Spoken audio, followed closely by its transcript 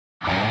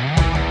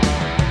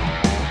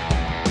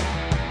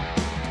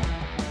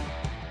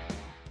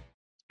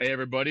Hey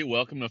everybody,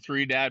 welcome to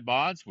Three Dad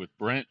Bods with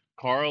Brent,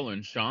 Carl,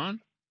 and Shawn.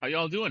 How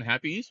y'all doing?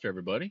 Happy Easter,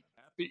 everybody.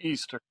 Happy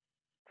Easter.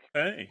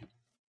 Hey,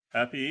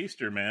 happy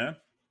Easter, man.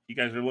 You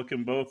guys are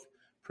looking both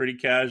pretty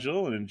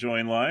casual and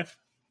enjoying life.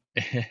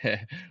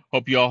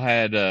 Hope you all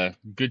had a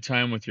good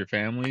time with your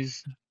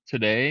families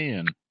today,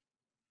 and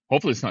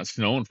hopefully it's not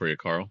snowing for you,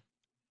 Carl.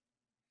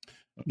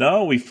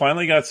 No, we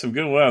finally got some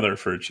good weather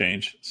for a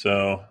change.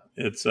 So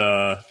it's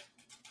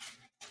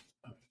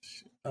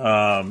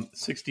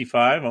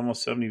 65,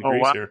 almost 70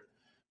 degrees here.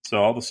 So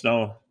all the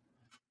snow.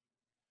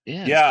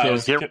 Yeah.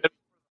 So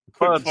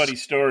quick funny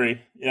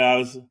story.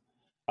 Yeah,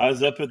 I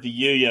was up at the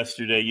U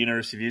yesterday,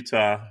 University of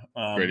Utah.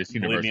 Greatest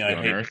university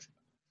on earth.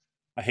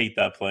 I hate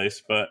that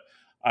place, but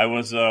I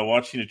was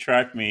watching a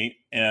track meet,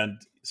 and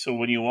so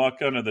when you walk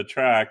onto the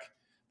track,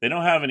 they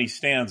don't have any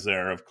stands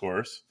there, of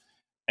course,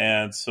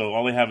 and so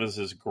all they have is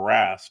this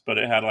grass, but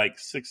it had like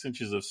 6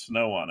 inches of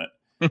snow on it.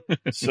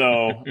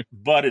 So,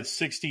 but it's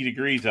 60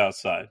 degrees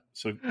outside,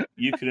 so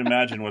you can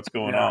imagine what's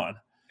going on.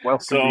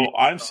 So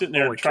I'm sitting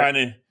there trying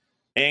to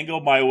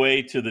angle my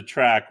way to the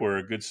track where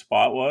a good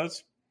spot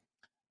was,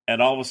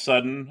 and all of a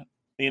sudden,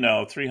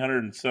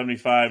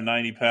 375,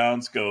 90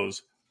 pounds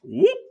goes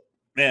whoop.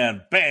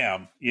 And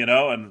bam,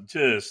 and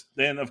just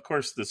then, of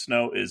course, the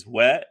snow is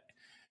wet,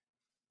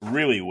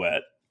 really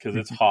wet because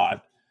it's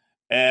hot.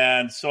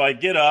 And so I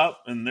get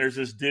up, and there's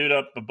this dude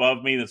up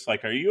above me that's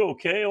like, "Are you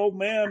okay, old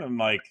man?" I'm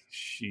like,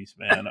 "Jeez,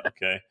 man,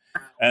 okay."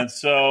 And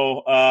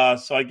so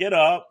I get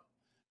up,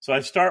 so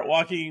I start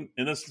walking,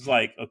 and this is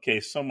like, okay,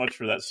 so much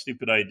for that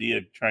stupid idea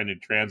of trying to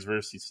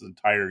transverse this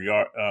entire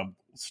yard,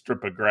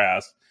 strip of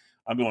grass.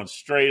 I'm going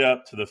straight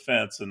up to the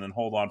fence and then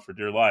hold on for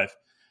dear life.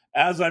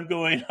 As I'm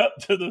going up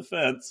to the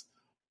fence,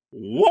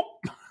 whoop,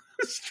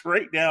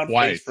 straight down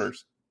face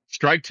first.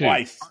 Strike two.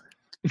 Twice.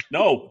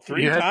 No,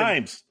 3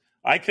 times.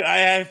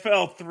 I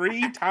fell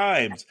 3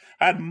 times.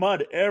 I had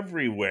mud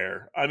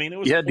everywhere. I mean, it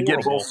was You had horrible. to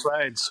get both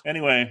sides.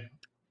 Anyway,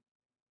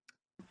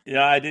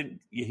 yeah, I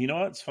didn't. You know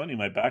what? It's funny.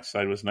 My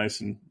backside was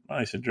nice and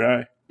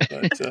dry.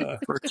 But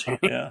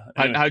yeah.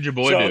 Anyway. How'd your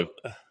boy do?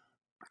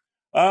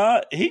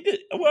 He did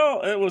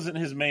well. It wasn't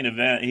his main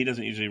event. He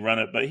doesn't usually run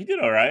it, but he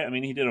did all right. I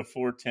mean, he did a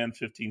 4:10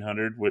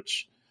 1500,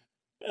 which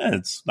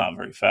it's not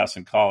very fast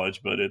in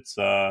college, but it's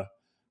I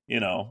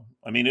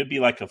mean, it'd be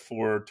like a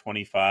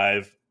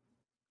 4:25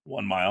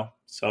 1 mile,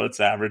 so it's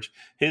average.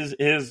 His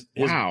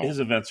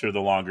events are the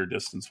longer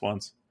distance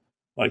ones,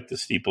 like the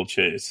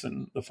steeplechase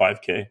and the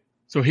 5K.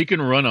 So he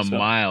can run a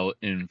mile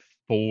in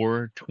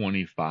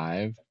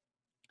 4:25.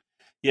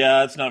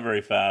 Yeah, it's not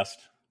very fast.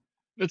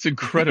 That's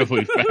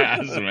incredibly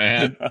fast,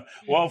 man.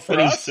 Well, for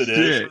us it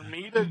is. For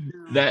me to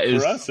do that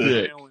is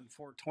sick. In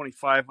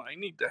 4:25, I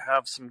need to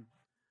have some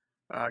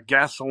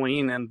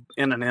gasoline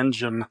in an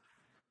engine.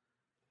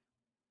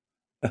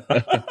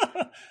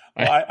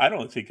 I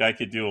don't think I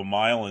could do a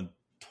mile in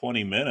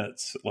 20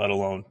 minutes, let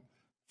alone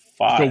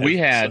 5. So we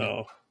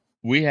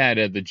had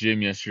at the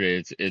gym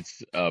yesterday.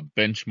 It's a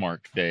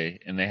benchmark day,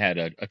 and they had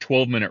a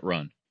 12-minute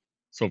run.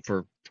 So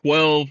for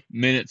 12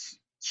 minutes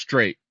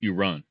straight, you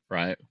run,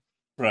 right?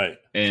 Right.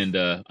 And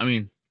I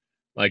mean,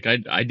 like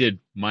I did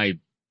my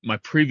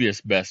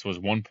previous best was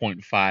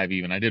 1.5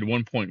 even. I did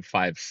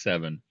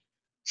 1.57.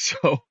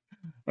 So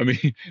I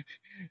mean,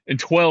 in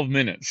 12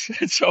 minutes.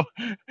 So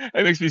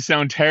it makes me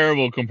sound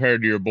terrible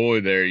compared to your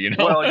boy there,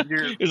 Well,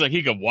 it's like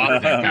he could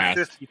walk that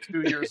fast. You're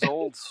 52 years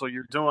old, so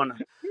you're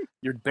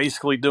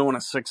basically doing a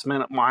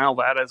 6-minute mile.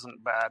 That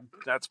isn't bad.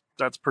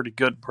 That's pretty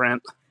good,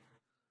 Brent.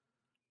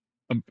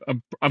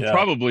 I'm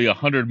probably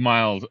 100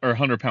 miles or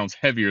 100 pounds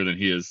heavier than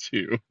he is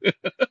too.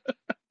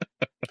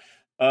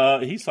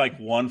 He's like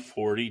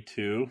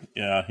 142.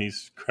 Yeah,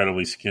 he's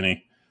incredibly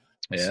skinny.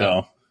 Yeah.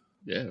 So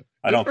yeah,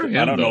 I don't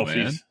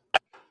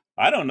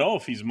know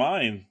if he's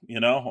mine.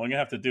 I'm gonna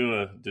have to do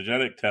a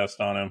genetic test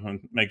on him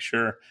and make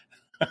sure.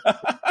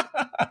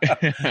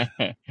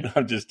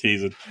 I'm just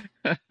teasing.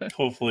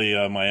 Hopefully,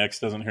 my ex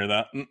doesn't hear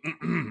that.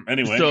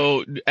 Anyway,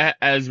 so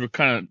as we're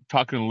kind of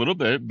talking a little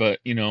bit, but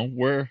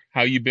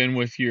how you been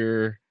with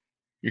your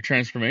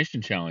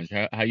transformation challenge?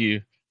 How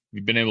you've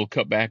been able to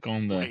cut back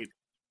on the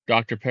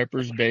Dr.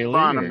 Pepper's Bailey? Hold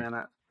on a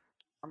minute.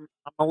 I'm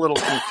a little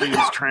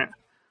confused.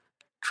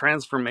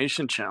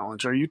 Transformation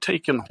challenge. Are you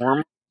taking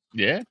hormones?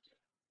 Yeah.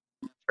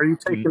 Are you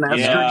taking estrogen?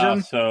 Yeah,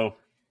 so.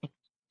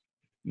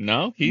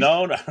 No,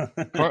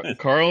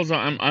 Carl's.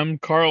 I'm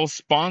Carl's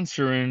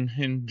sponsor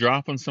and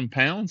dropping some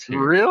pounds here.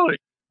 Really?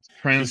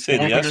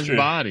 Transforming his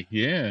body.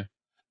 Yeah.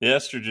 The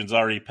estrogen's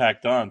already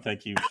packed on.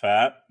 Thank you,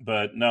 fat.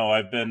 But no,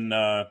 I've been.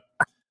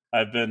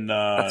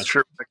 That's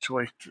true,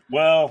 actually.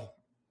 Well,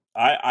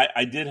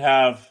 I did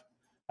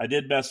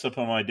mess up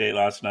on my date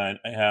last night.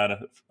 I had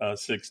a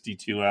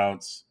 32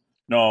 ounce.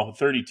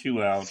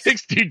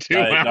 62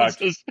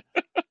 ounces.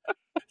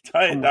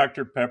 Diet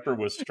Dr. Pepper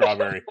with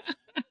strawberry.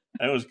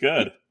 It was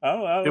good.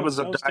 It was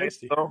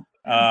tasty. Though.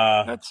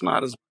 That's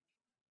not as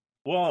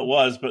well. It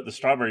was, but the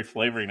strawberry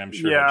flavoring, I'm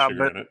sure, had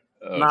sugar in it.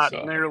 Not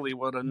nearly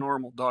what a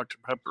normal Dr.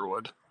 Pepper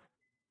would.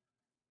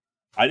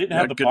 I didn't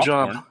have the good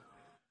popcorn. job.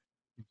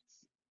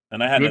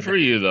 And I had Good for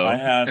you I though.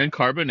 had And and I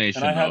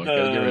carbonation though. had Got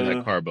to get rid of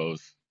that the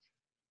carbos.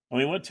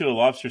 we went to a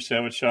lobster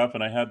sandwich shop,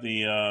 and I had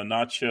the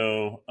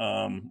nacho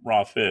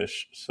raw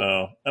fish,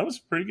 so that was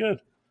pretty good.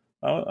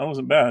 I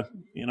wasn't bad,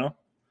 you know.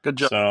 Good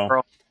job, So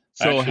Carl.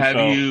 I So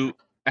actually felt.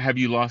 have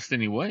you lost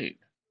any weight?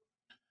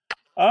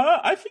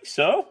 I think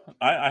so.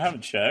 I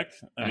haven't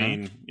checked. I Uh-huh.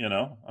 mean, you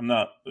know, I'm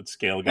not a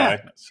scale Yeah,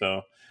 guy,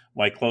 so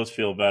my clothes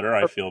feel better.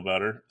 I feel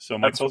better, so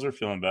my that's clothes are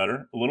feeling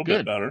better, a little bit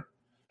Good. better.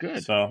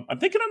 Good. So I'm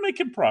thinking I'm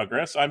making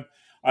progress. I'm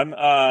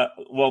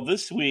well,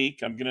 this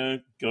week I'm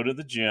gonna go to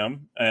the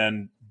gym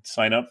and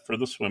sign up for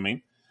the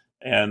swimming,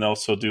 and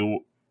also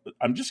do.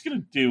 I'm just gonna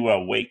do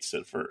weights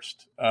at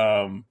first,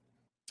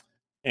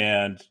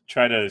 and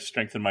try to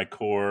strengthen my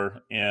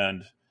core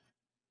and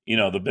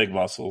the big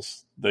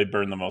muscles. They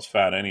burn the most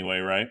fat anyway,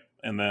 right?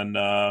 And then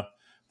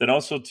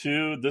also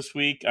too, this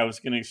week I was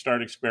going to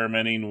start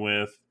experimenting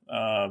with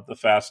the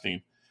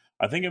fasting.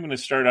 I think I'm going to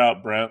start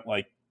out, Brent,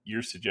 like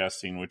you're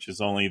suggesting, which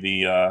is only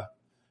the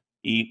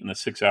eat in a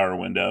 6 hour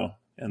window,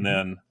 and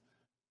then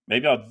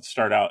maybe I'll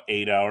start out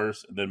 8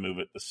 hours and then move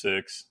it to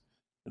six.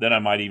 And then I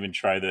might even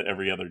try that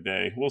every other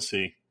day. We'll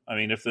see. I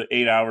mean, if the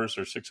 8 hours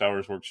or 6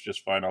 hours works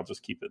just fine, I'll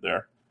just keep it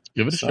there.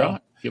 Give it a So,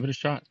 shot. Give it a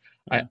shot.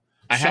 yeah.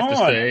 I have to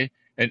Shawn, say,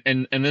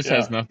 and this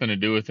has yeah, nothing to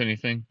do with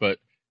anything, but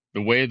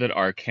the way that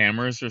our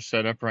cameras are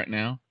set up right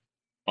now,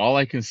 all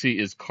I can see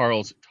is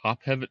Carl's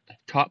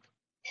top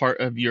part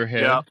of your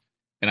yeah. head,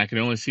 and I can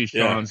only see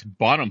yeah. Sean's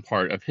bottom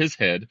part of his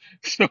head.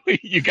 So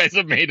you guys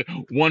have made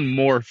one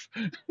morph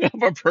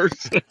of a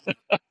person.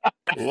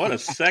 What a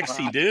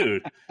sexy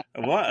dude.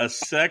 What a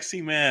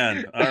sexy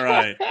man. All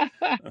right.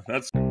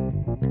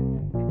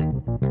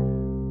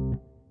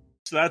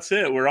 That's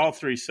it. We're all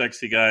three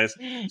sexy guys.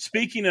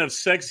 Speaking of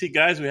sexy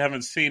guys we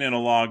haven't seen in a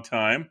long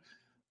time,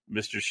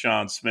 Mr.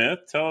 Shawn Smith,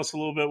 tell us a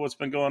little bit what's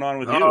been going on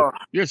with you.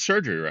 You had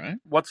surgery, right?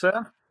 What's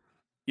that?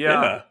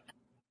 Yeah. Yeah.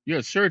 You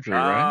had surgery,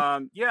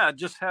 right? Yeah.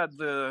 Just had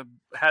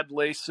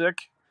LASIK.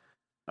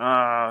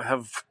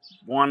 Have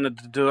wanted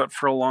to do it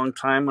for a long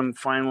time, and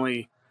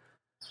finally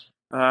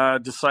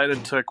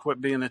decided to quit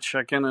being a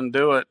chicken and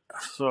do it.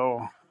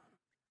 So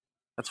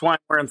that's why I'm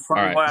wearing All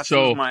right. sunglasses.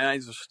 So My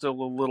eyes are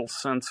still a little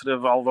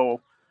sensitive,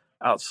 although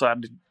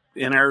outside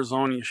in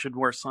Arizona you should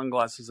wear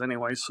sunglasses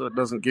anyway, so it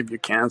doesn't give you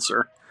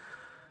cancer.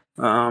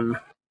 I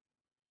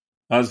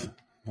was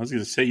going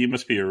to say you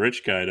must be a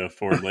rich guy to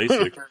afford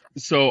LASIK.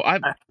 so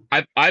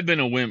I've been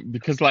a wimp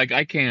because like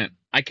I can't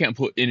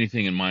put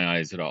anything in my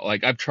eyes at all.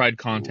 Like I've tried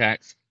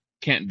contacts,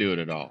 can't do it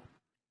at all.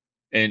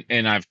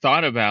 And I've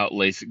thought about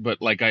LASIK,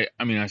 but like I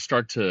mean I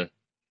start to,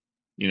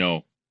 you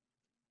know,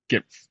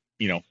 get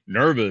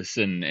nervous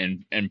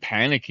and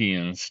panicky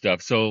and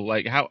stuff. So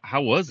like how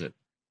was it?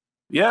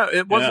 Yeah,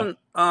 it wasn't.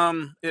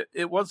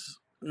 It was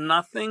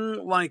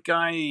nothing like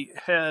I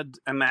had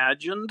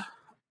imagined.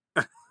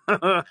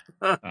 Uh-huh.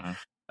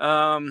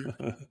 um,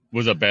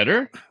 Was it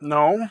better?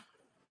 no.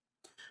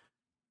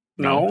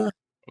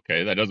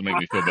 Okay, that doesn't make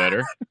me feel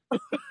better.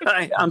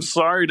 I'm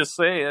sorry to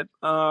say it.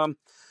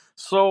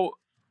 So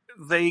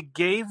they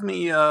gave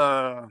me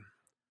a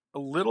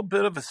little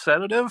bit of a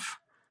sedative,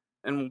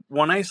 and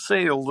when I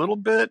say a little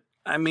bit,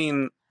 I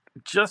mean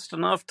just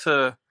enough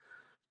to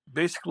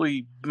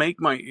basically make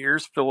my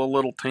ears feel a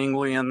little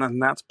tingly, and then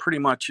that's pretty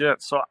much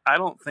it. So I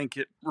don't think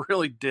it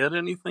really did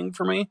anything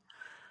for me.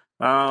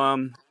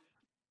 They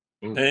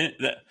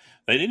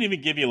didn't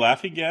even give you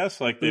laughing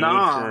gas like they would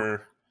Nah,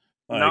 for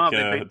no, like they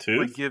a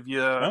basically tooth. give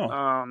you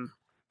Oh,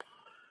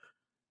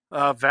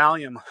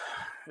 Valium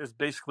is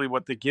basically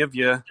what they give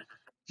you.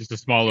 Just a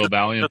small little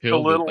Valium Just a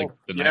pill, like little,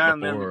 the night yeah,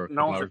 and before then or a couple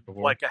no, hours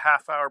before. like a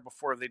half hour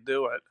before they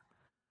do it.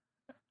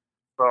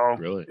 So,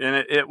 Really? and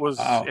it was,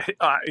 wow.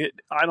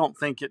 I don't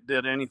think it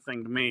did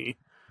anything to me.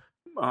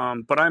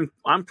 But I'm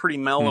pretty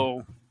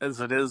mellow as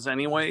it is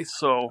anyway,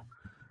 so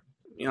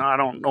I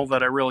don't know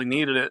that I really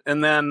needed it.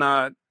 And then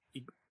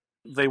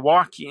they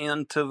walk you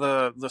into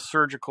the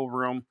surgical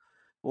room,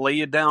 lay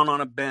you down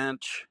on a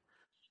bench,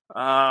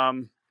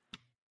 and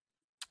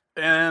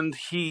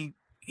he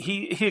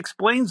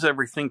explains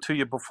everything to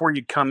you before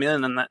you come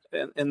in,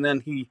 and then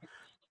he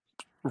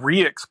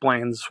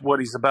re-explains what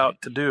he's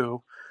about to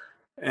do.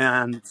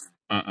 And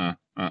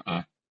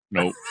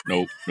Nope.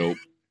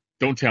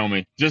 Don't tell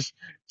me. Just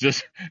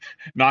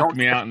knock don't,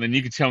 me out, and then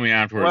you can tell me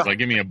afterwards. well, Like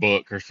give me a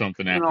book or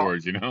something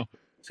afterwards.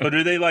 So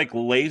do they like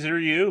laser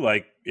you?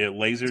 Like it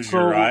lasers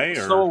your so eye,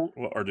 so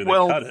or do they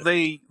well, cut it?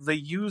 they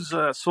use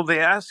so they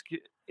ask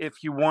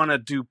if you want to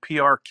do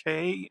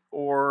PRK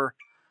or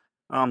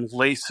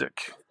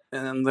LASIK,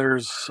 and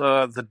there's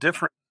the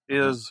difference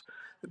is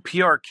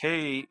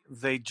PRK,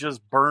 they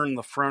just burn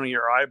the front of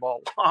your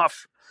eyeball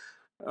off,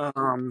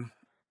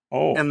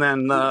 Oh, and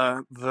then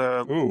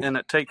ooh. and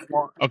it takes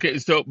long. Okay.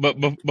 So, but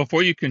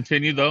before you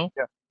continue though,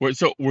 Yeah,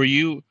 were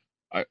you?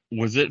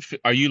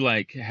 Are you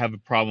like have a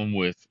problem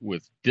with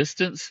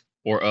distance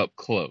or up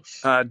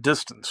close?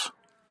 distance.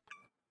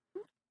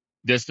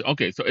 Distance.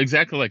 Okay. So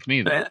exactly like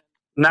me then. All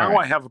Now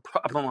right. I have a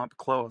problem up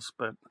close,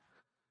 but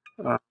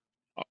Oh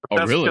that's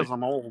because really?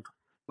 I'm old.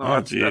 No, Oh,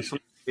 that's geez. an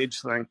age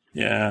thing.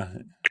 Yeah.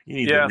 You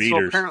need the Yeah, so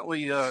readers.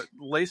 apparently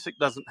LASIK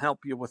doesn't help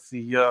you with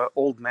the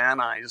old man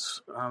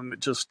eyes. It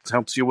just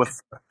helps you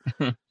with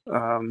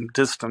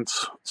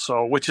distance.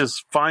 So, which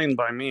is fine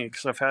by me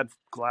because I've had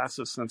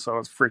glasses since I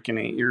was freaking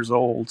 8 years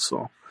old.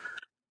 So,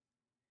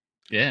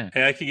 Yeah.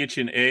 Hey, I could get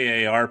you an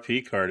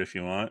AARP card if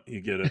you want. You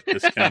get a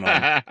discount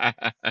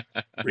on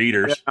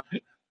readers.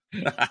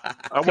 yeah,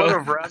 I would so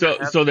have rather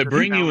had so a they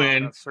bring you discount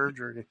on in. the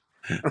surgery.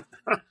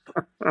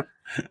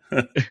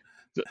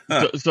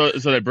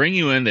 So they bring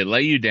you in. They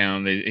lay you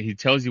down. He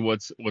tells you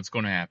what's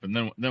going to happen.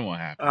 Then what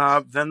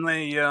happens? Then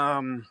they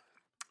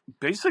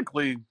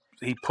basically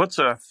he puts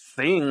a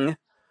thing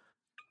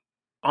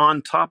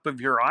on top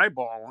of your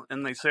eyeball,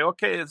 and they say,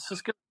 "Okay, it's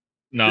just gonna."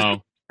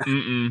 No.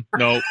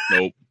 Nope.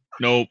 Nope.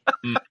 Nope.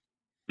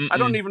 I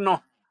don't even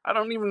know. I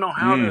don't even know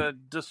how to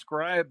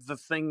describe the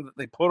thing that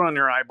they put on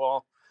your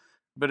eyeball,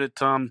 but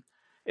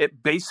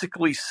it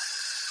basically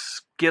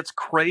gets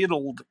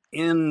cradled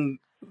in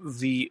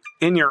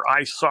your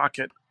eye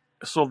socket,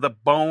 so the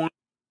bone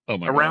Oh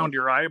my around God.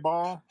 your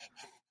eyeball,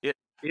 it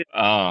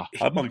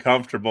I'm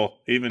uncomfortable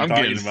even getting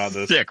talking about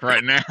this. sick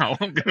right now.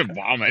 I'm gonna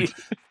vomit.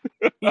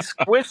 he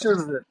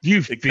squishes it. Do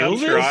you It feel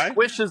cups your this? eye.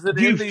 Squishes it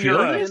Do you into feel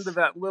into this?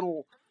 that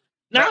little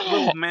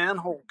No.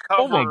 manhole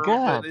Oh my cover that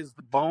God. is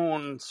the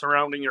bone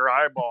surrounding your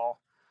eyeball.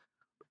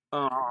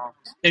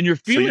 And you're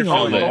So you're feeling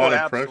all feeling a this. lot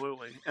of pressure.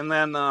 Absolutely. And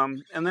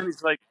then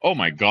he's like, Oh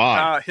my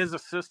God. his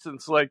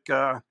assistant's like,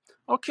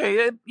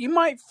 okay, you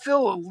might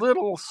feel a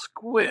little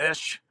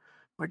squish,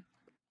 like,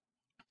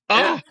 and,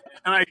 Oh.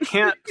 and I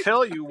can't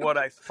tell you what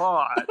I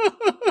thought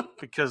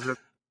because it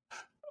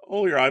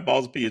Oh, your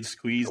eyeballs being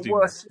squeezed and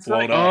was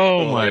blown like, up.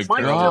 Oh Oh, my it that's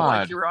might feel gross.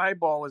 like God. your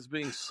eyeball is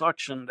being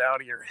suctioned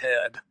out of your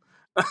head.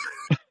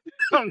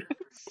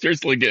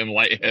 Seriously getting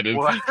lightheaded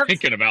What?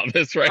 thinking about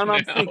this right And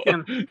I'm now.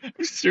 thinking, I'm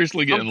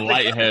seriously getting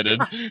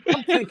lightheaded.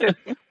 I'm thinking,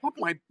 what,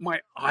 my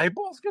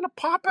eyeball's gonna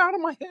pop out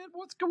of my head?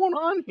 What's going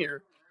on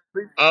here?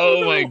 But,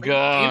 Oh my no, you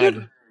God.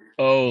 didn't.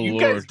 Oh You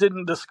guys Lord.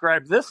 didn't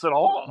describe this at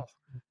all.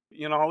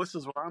 This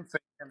is what I'm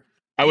thinking.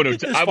 You did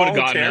this I would have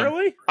gotten him.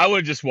 voluntarily? I would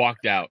have just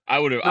walked out. I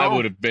No,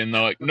 would have been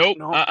like, nope,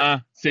 no,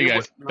 see they you would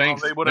guys.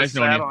 Thanks. they would have Nice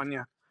knowing sat you. on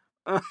you.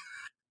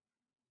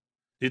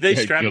 Did they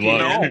Yeah, strap good you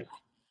luck. in? Did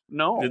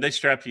No, they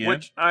strap you in?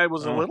 which I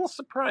was a Oh, little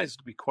surprised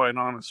to be quite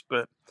honest.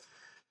 But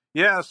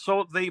yeah,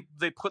 so they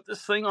put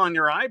this thing on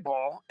your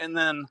eyeball, and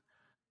then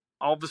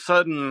all of a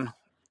sudden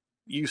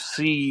you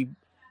see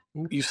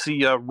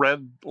a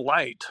red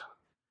light,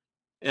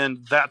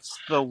 and that's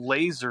the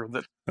laser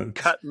that's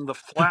cutting the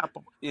flap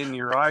in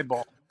your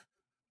eyeball.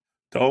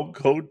 don't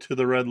go to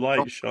the red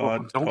light,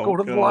 Shawn. Don't go Don't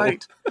to the go.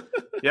 light.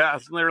 Yeah,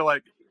 so they're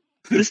like,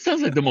 This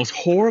sounds like the most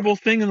horrible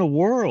thing in the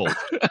world.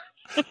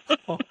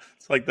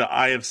 It's like the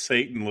eye of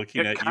Satan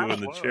looking it at you kind in of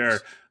the was.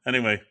 chair.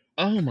 Anyway,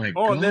 Oh my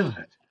Oh, and then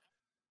God.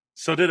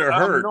 so did it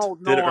hurt?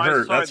 Did no, it I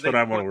hurt? sorry. That's what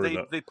I want to worry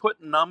about. They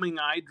put numbing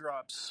eye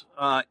drops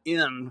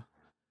in.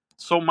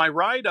 So my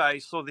right eye.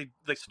 So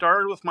they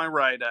started with my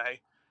right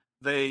eye.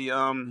 They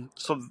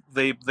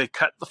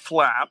cut the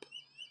flap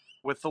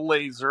with the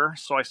laser.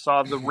 So I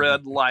saw the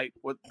red light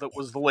that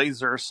was the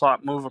laser. Saw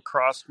it move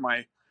across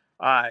my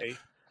eye,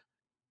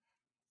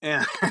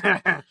 and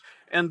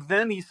and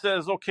then he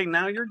says, "Okay,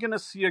 now you're going to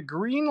see a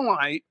green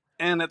light,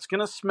 and it's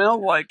going to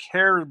smell like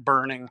hair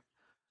burning."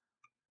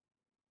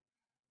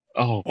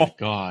 Oh my Oh,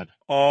 God.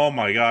 oh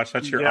my gosh,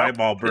 that's your Yep,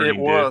 eyeball it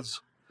burning, dude.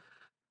 was.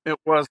 It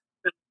was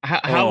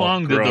How Oh,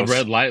 long did the gross.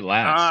 red light a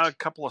last?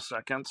 couple of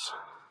seconds.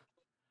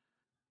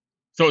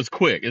 So it's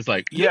quick. It's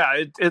like,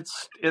 Yeah,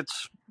 it's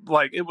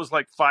like it was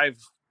like 5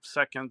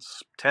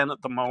 seconds, 10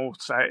 at the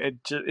most.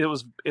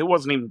 It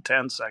wasn't even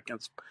 10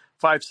 seconds,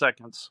 5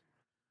 seconds.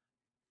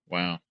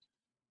 wow.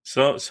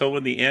 So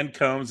when the end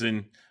comes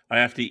and I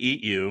have to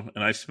eat you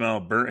and I smell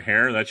burnt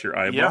hair, that's your Yeah,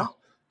 eyeball?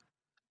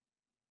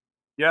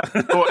 yeah.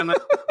 So and I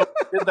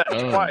did that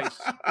Oh. twice,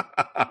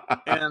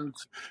 and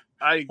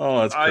I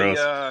Oh, that's I gross.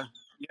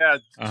 yeah.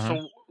 Uh-huh.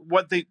 So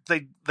what they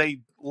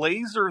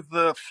laser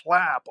the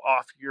flap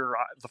off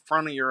the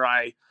front of your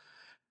eye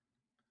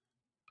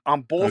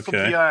on both of the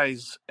Okay.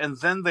 eyes, and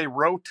then they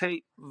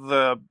rotate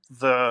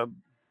the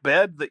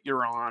bed that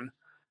you're on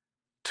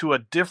to a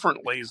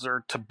different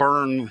laser to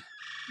burn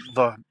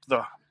the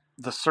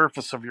the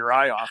surface of your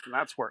eye off, and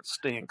that's where it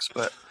stinks.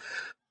 But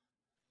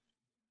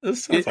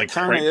This sounds it like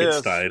kind of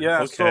is, Frankenstein.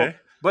 yeah. So, Okay.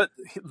 but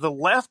the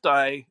left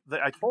eye,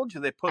 I told you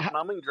they put How-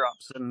 numbing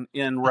drops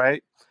in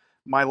right.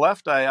 My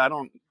left eye, I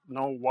don't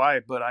know why,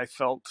 but I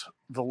felt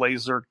the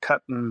laser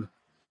cutting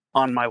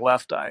on my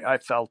left eye. I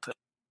felt it.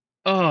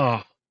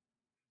 Oh.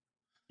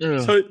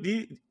 Ugh. So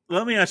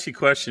let me ask you a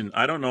question.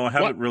 I don't know. I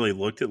What? haven't really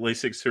looked at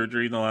LASIK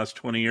surgery in the last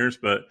 20 years,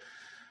 but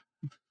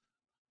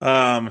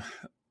um,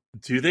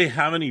 do they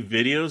have any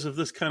videos of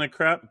this kind of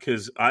crap?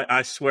 Because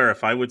I swear,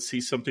 if I would see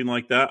something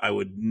like that, I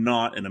would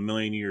not in a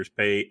million years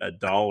pay $1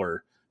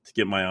 to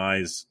get my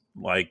eyes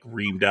like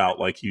reamed out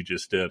like you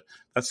just did.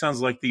 That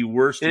sounds like the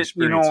worst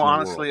experience in the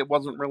Honestly, world. it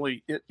wasn't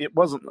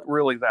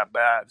really that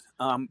bad.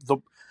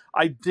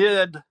 I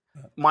did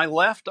my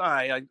left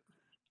eye.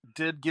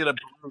 did get a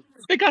bruise.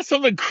 They got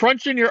something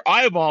crunching your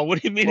eyeball.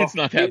 What do you mean Well, it's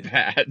not that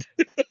bad?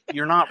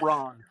 you're not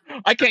wrong.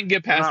 I can't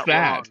get You're past not that.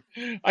 wrong.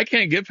 I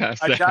can't get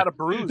past I that. got a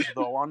bruise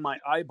though on my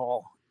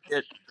eyeball.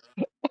 It.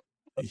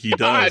 He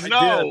God, does. I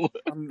did. no.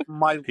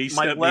 He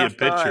My sent me a left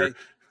picture. eye.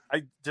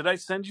 I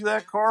send you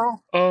that,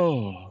 Carl?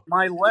 Oh,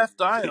 My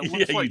left eye. It Yeah,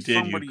 looks you like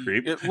did, you somebody.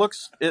 creep. It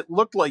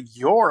looked like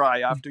your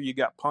eye after you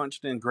got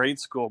punched in grade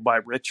school by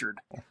Richard.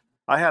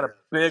 I had a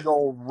big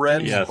old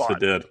red oh, Yes, it spot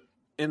did.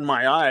 in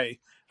my eye,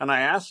 and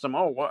I asked him,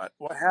 "Oh,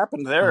 what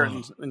happened there?"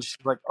 oh. And she's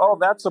like, "Oh,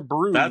 that's a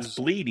That's bruise."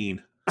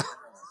 bleeding.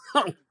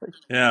 Oh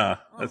Yeah,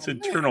 that's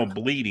internal man,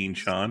 bleeding,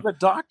 Shawn. the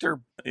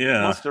doctor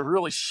Yeah. must have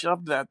really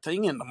shoved that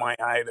thing into my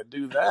eye to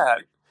do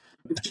that.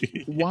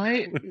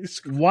 Why?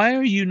 Why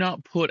are you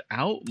not put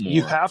out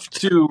You more? have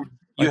to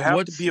Like,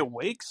 be what's?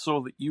 awake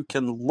so that you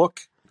can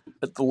look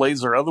at the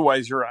laser.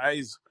 Otherwise, your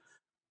eyes,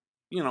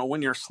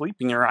 when you're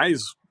sleeping, your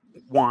eyes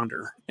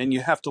wander, and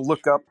you have to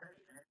look up.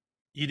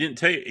 You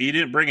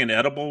didn't bring an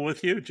edible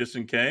with you just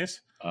in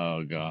case?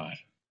 Oh God,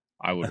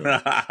 I would have.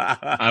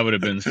 I would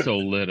have been so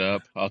lit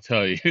up. I'll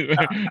tell you.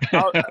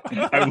 I'll,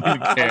 I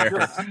wouldn't I'm care.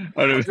 just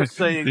I would I'm have, just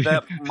saying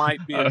that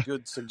might be a uh,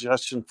 good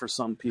suggestion for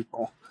some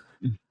people.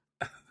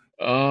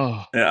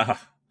 oh, Yeah.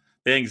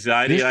 The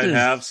anxiety this I'd is.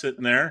 have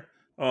sitting there.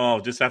 Oh,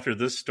 just after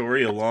this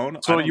story alone,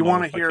 I So don't you know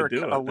want to if I could hear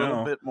do a it. little No.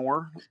 bit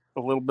more?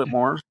 A little bit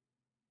more.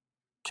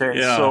 Okay,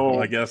 Yeah,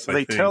 I so guess I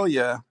they think. tell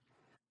you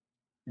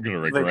I'm gonna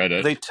regret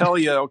it. they tell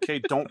you, okay,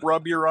 don't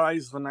rub your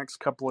eyes the next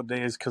couple of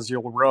days because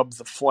you'll rub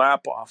the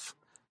flap off.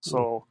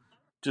 So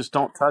just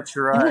don't touch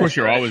your Of eye. course,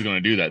 you're always going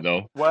to do that,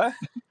 though. What?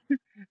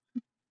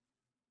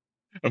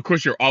 Of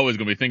course, you're always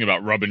going to be thinking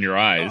about rubbing your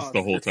eyes Oh,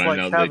 the whole it's time. like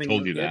Now that they having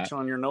told an you itch that.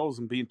 on your nose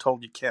and being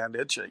told you can't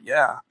itch it.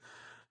 Yeah.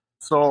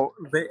 So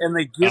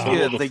they give So Oh,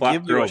 will you the flap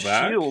a grow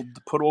back? shield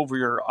to put over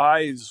your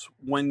eyes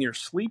when you're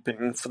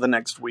sleeping for the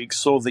next week,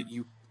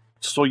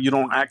 so you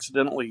don't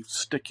accidentally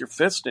stick your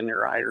fist in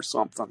your eye or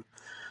something.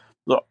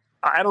 Look,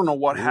 I don't know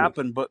what Ooh.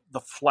 happened, but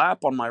the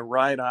flap on my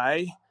right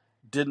eye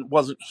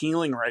wasn't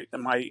healing right,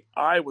 and my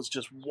eye was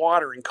just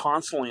watering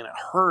constantly, and it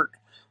hurt.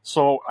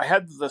 So I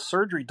had the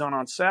surgery done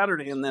on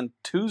Saturday, and then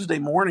Tuesday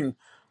morning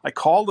I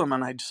called him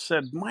and I just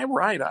said my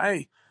right eye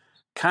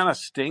kind of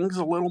stings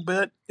a little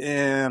bit,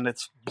 and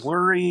it's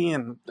blurry,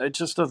 and it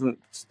just doesn't.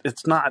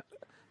 It's not.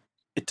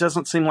 It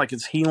doesn't seem like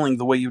it's healing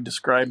the way you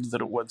described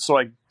that it would. So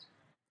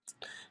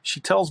she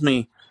tells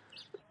me,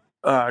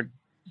 uh,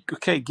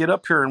 "Okay, get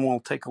up here and we'll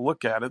take a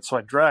look at it." So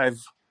I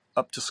drive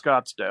up to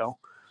Scottsdale,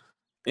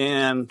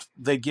 and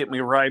they get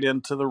me right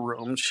into the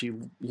room. She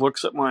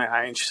looks at my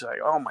eye and she's like,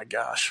 "Oh my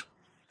gosh."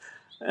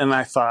 And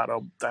I thought,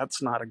 "Oh,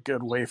 that's not a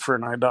good way for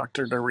an eye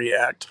doctor to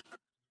react."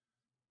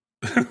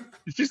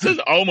 she says,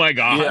 "Oh my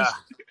Yeah,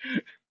 gosh."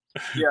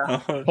 yeah.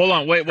 Hold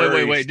on,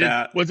 Hurry, wait.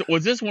 stat.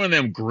 Was this one of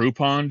them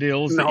Groupon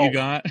deals that you No,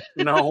 got?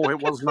 no, it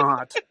was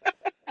not.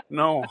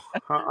 No,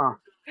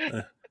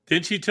 Uh,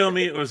 didn't you tell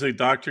me it was a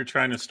doctor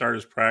trying to start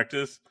his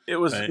practice? It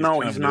was He's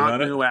no, kind he's of new not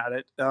at it. new at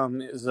it.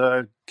 Is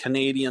a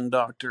Canadian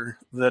doctor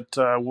that,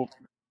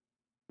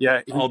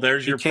 yeah, Oh,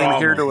 there's he your came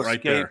here problem to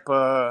right escape there.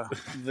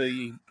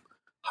 the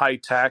high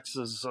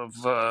taxes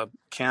of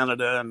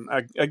Canada, and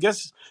I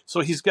guess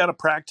so. He's got a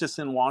practice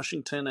in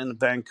Washington and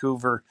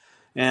Vancouver,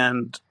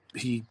 and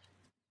he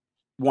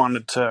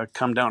wanted to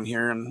come down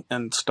here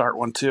and start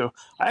one too.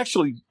 I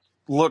actually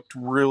looked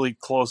really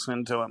close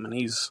into him, and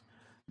he's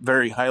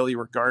very highly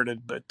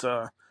regarded. But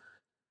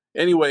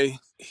anyway,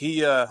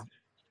 he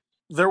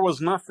there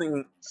was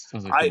nothing.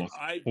 Sounds like the I most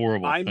I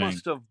horrible I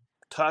thing. must have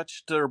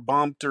touched or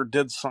bumped or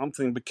did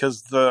something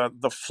because the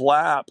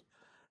flap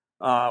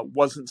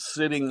wasn't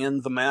sitting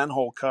in the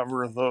manhole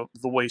cover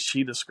the way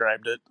she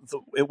described it.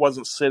 It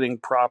wasn't sitting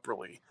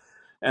properly,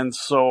 and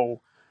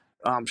so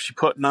she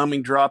put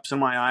numbing drops in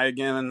my eye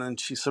again, and then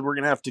she said we're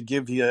gonna have to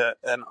give you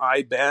an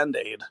eye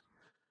band-aid,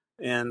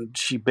 and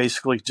she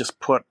basically just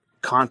put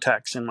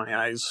contacts in my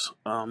eyes.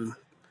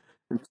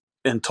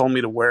 And told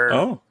me to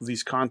wear Oh,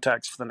 these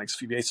contacts for the next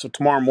few days. So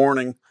tomorrow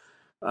morning,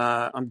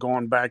 I'm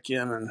going back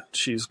in, and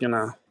she's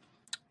gonna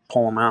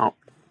pull them out.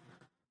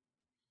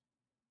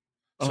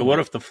 Oh so what my.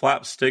 if the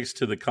flap sticks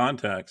to the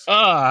contacts?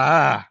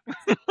 Ah.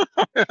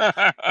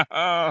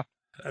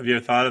 Have you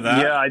ever thought of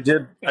Yeah, that? I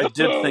did. I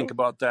did think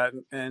about that,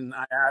 and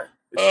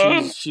Oh,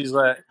 this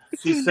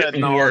she is said getting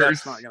no,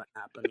 that's worse. not gonna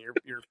happen. You're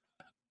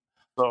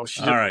so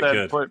she All just right, said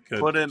good,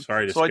 good. put in.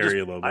 Sorry to So scare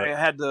you a little I bit.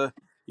 had to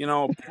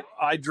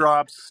eye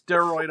drops,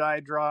 steroid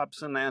eye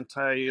drops, and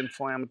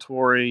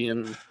anti-inflammatory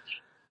and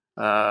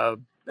uh,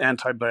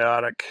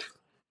 antibiotic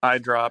eye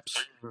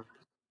drops.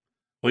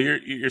 Well,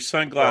 your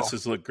So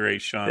sunglasses look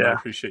great, Shawn. I yeah,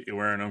 appreciate you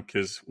wearing them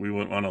because we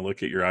wouldn't want to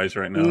look at your eyes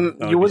right now.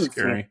 That you would be wouldn't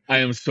think. scary. I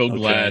am so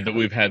glad Okay. that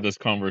we've had this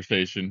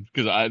conversation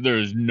because there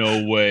is no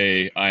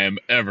way I am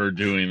ever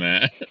doing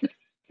that.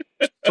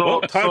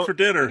 Well, So time for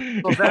dinner.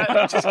 so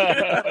Just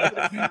kidding. that made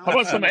it How sound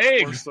about so some much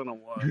worse eggs? than it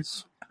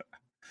was.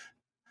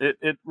 It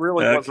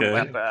really wasn't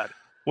that Okay. bad.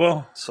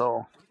 Well,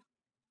 So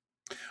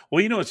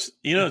well,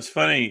 it's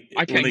funny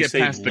I when can't they get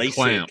say past the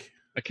clamp. Lasik.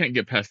 I can't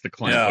get past the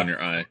clamp on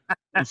your eye.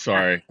 I'm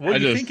sorry. Well,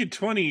 you think in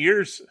 20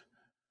 years.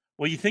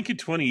 Well, you think in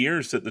 20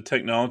 years that the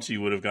technology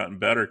would have gotten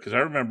better, because I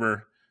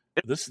remember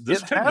this It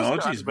has technology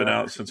gotten has been better.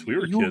 out since we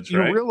were You kids, you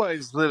right?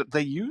 realize that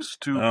they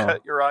used to Oh,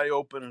 cut your eye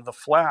open the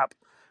flap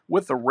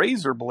with a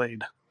razor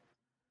blade.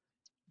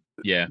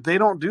 Yeah. They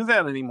don't do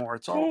that anymore.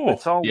 It's oh,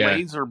 all Yeah.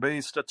 laser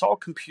based. It's all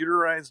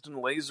computerized and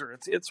laser.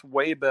 It's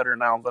way better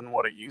now than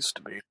what it used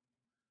to be.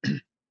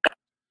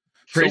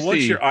 So once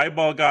Tracy, your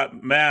eyeball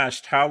got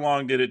mashed, how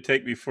long did it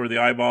take before the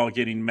eyeball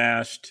getting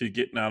mashed to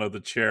getting out of the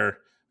chair?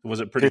 Was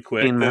it pretty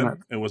quick 15 then?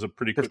 minutes. It was a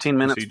pretty quick 15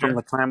 minutes from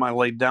the procedure? time I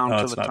laid down Oh,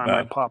 to that's the not time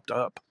I bad. popped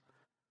up.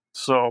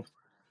 So,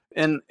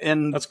 and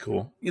That's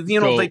cool. they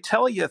so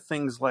tell you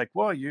things like,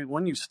 well,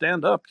 when you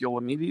stand up, you'll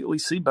immediately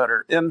see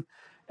better. And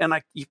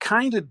you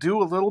kind of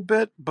do a little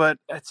bit, but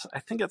I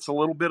think it's a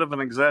little bit of an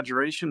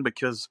exaggeration,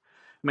 because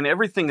I mean,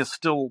 everything is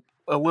still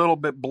a little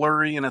bit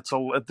blurry, and at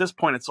this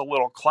point it's a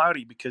little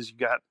cloudy because you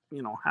got,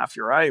 half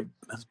your eye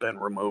has been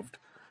removed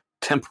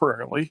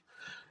temporarily.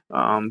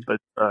 But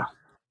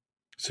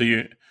So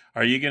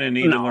are you going to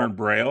need to no, learn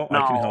Braille?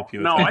 I can help you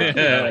with no,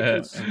 that. I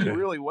can see Okay.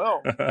 really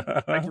well.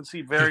 I can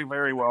see very,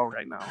 very well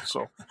right now.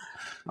 So,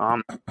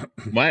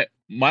 my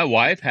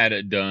wife had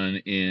it done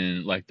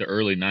in like the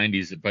early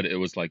 90s, but it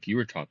was like you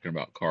were talking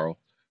about, Carl,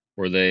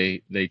 where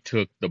they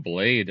took the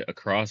blade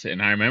across it.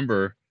 And I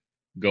remember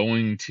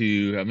going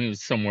to, I mean, it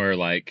was somewhere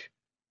like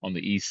on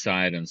the east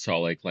side in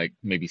Salt Lake, like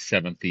maybe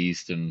 7th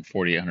East and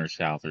 4800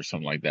 South or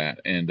something like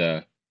that. And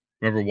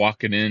remember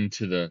walking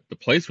into the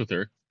place with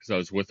her, because I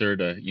was with her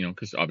to,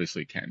 because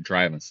obviously can't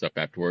drive and stuff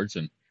afterwards,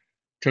 and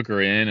took her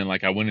in, and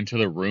like I went into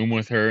the room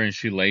with her and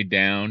she laid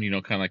down,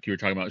 kind of like you were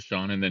talking about,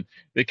 Shawn, and then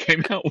they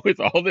came out with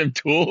all them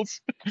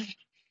tools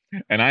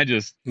and I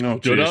just Oh,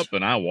 stood geez. up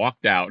and I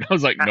walked out. I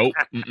was like, nope,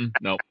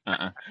 nope,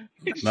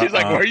 She's like,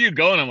 Nuh-uh. where are you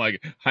going? I'm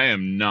like, I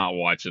am not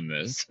watching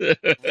this. were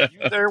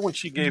you there when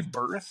she gave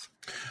birth?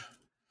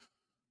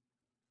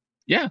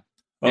 Yeah.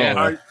 Oh,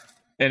 Yeah. yeah.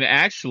 And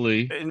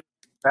actually, And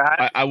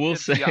I will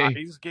if the say,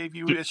 eyes gave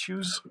you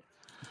issues.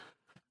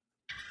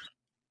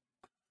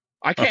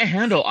 I can't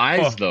handle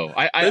eyes Oh, though.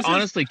 I this is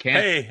honestly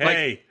can't.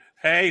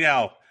 hey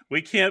now,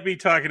 we can't be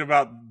talking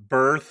about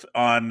birth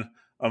on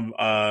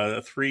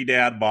Three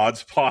Dad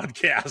Mods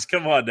podcast.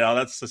 Come on now,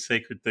 that's the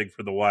sacred thing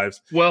for the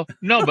wives. Well,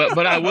 no,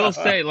 but I will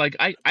say, like,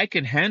 I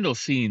can handle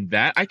seeing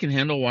that. I can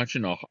handle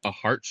watching a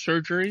heart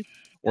surgery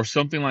or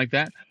something like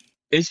that.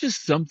 It's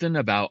just something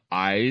about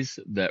eyes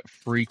that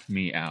freak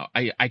me out.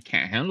 I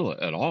can't handle it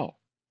at all.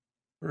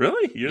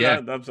 Really?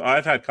 Yeah,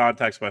 I've had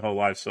contacts my whole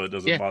life, so it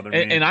doesn't yeah. bother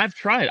And, me. and I've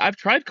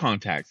tried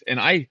contacts, and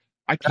I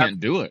That's can't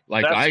do it.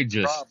 Like that's I the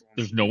just problem.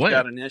 there's no You've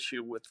got way. an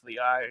issue with the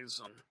eyes,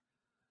 and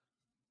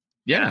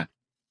Yeah,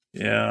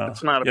 Yeah,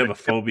 it's not a you have big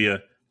a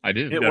phobia. I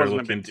do. You It got to wasn't a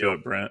look big into deal.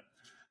 it, Brent.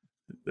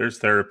 There's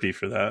therapy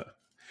for that.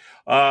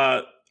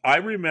 I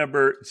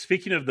remember,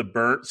 speaking of the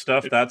burnt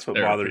stuff, that's what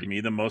bothered Therapy.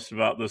 me the most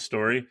about this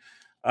story.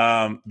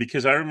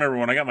 Because I remember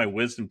when I got my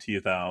wisdom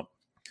teeth out,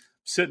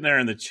 sitting there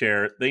in the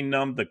chair, they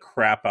numbed the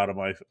crap out of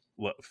my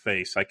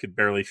face. I could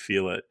barely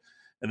feel it.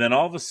 And then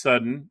all of a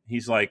sudden,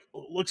 he's like,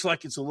 looks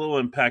like it's a little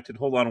impacted.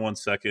 Hold on 1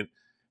 second.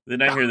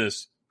 Then I hear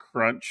this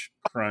crunch,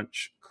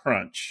 crunch,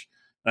 crunch.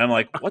 And I'm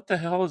like, what the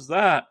hell is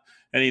that?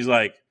 And he's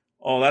like,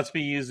 oh, that's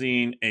me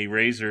using a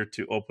razor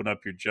to open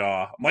up your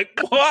jaw. I'm like,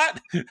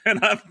 what? And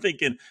I'm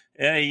thinking,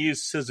 yeah, he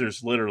used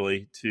scissors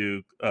literally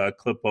to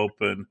clip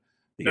open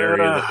the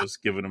area that was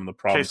giving him the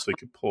problem, Okay, so he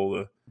could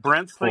pull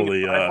Brent's thing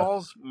is the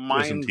eyeballs,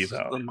 wisdom teeth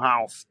mine's out. the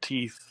mouth,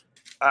 teeth.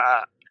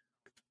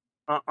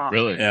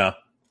 Really? Yeah.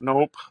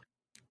 Nope.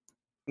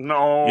 You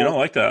No. don't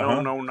like that, No,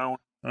 huh? no.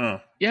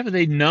 Oh. Yeah, but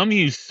they numb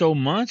you so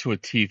much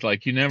with teeth.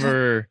 Like you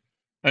never.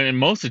 I mean,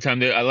 most of the time,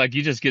 like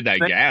you just get that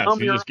They gas. numb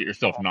You your just get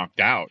yourself eyeball. knocked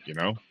out.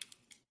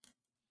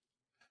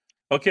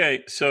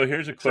 Okay, so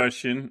here's a So,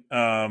 question,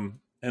 and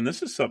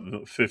this is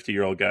something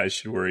 50-year-old guys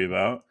should worry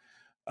about.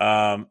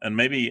 And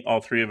maybe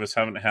all three of us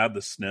haven't had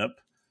the snip,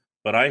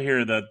 but I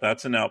hear that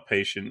that's an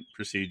outpatient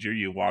procedure.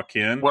 You walk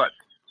in, what?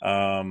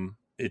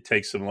 it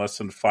takes them less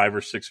than 5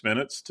 or 6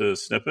 minutes to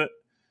snip it,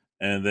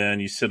 and then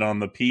you sit on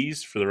the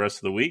peas for the rest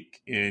of the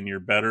week, and you're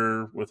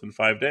better within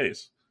 5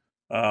 days.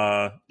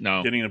 No,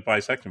 Getting a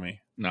bisectomy.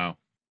 no,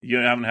 You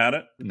haven't had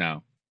it?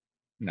 no,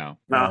 no,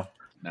 No.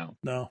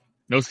 No.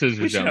 no scissors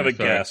We should down have there. a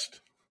Sorry.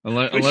 guest.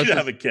 Unless We should it's,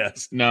 have a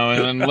guest. no,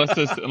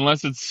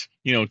 unless it's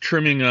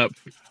trimming up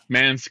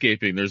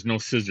manscaping. There's no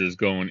scissors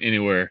going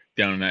anywhere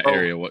down in that Oh,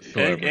 area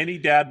whatsoever. Any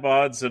dad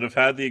bods that have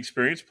had the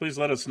experience, please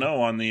let us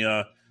know on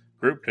the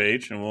group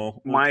page, and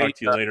we'll talk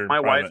to you later in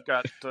my private. wife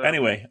got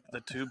Anyway,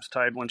 the tubes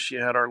tied when she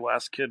had our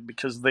last kid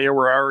because they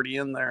were already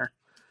in there.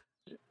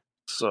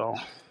 So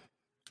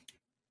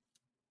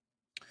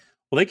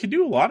well, they can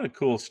do a lot of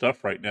cool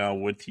stuff right now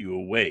with you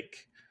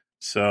awake.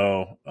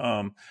 So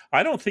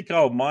I don't think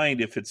I'll mind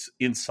if it's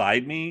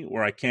inside me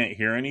where I can't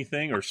hear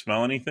anything or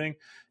smell anything.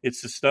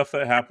 It's the stuff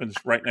that happens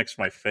right next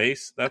to my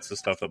face. That's the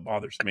stuff that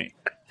bothers me.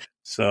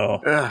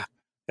 So ugh.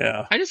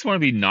 Yeah. I just want to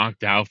be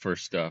knocked out for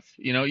stuff.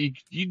 You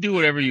do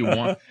whatever you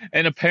want.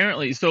 And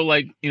apparently, so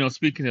like,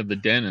 speaking of the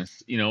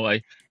dentist,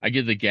 I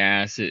get the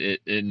gas,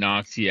 it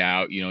knocks you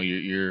out,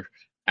 you're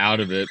out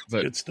of it. It's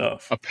But good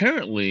stuff.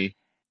 apparently,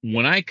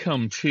 when I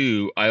come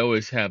to, I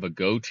always have a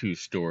go-to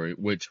story,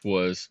 which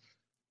was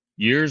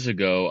years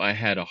ago, I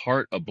had a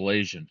heart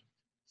ablation.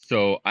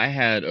 So I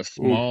had a Ooh.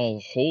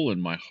 small hole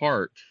in my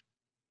heart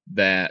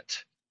that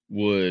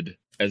would,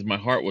 as my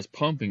heart was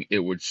pumping, it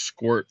would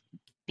squirt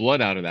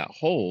blood out of that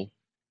hole,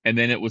 and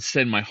then it would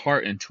send my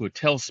heart into a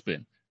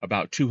tailspin,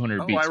 about 200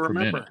 Oh, I beats per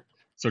minute. remember.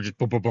 So just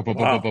boop, boop, boop, boop,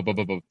 boop, boop, Wow. boop,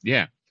 boop, boop.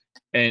 Yeah.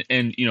 And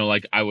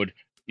like I would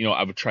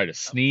try to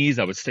sneeze.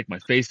 I would stick my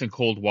face in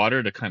cold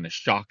water to kind of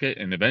shock it,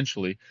 and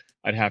eventually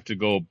I'd have to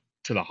go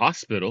to the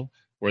hospital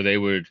where they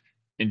would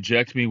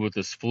inject me with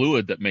this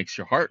fluid that makes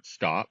your heart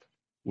stop,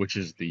 which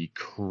is the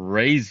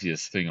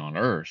craziest thing on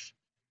earth.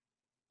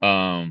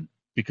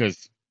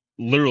 Because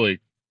literally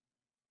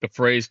the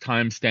phrase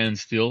 "time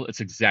stands still," it's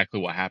exactly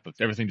what happens.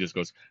 Everything just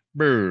goes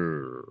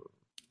brrr,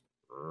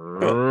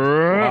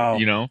 brrr,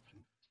 Wow.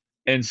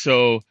 and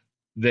so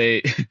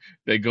they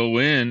they go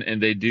in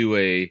and they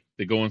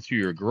go in through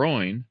your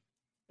groin,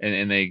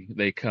 and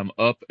they come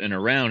up and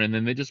around, and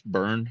then they just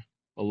burn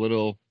a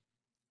little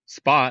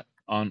spot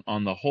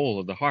on the whole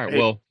of the heart. Hey,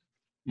 Well,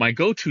 my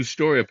go-to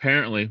story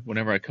apparently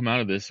whenever I come out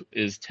of this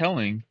is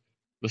telling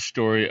the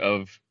story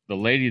of the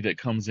lady that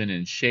comes in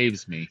and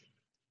shaves me,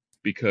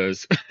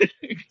 because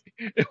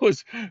it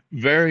was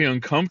very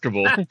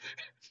uncomfortable,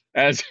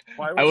 as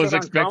why I was was it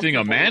expecting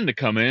a uncomfortable? man to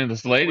come in.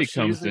 This lady Was she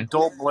comes using in.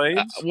 dull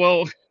blades?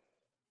 Well,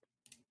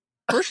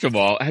 first of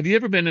all, have you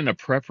ever been in a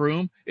prep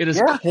room? It is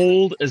Yeah.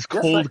 cold as Yes,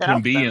 I cold can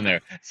have be in been.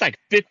 there. It's like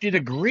 50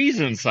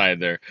 degrees inside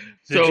there.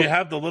 Did you So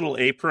have the little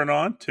apron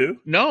on too?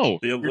 no,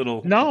 The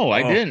little. no,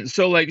 I Oh. didn't.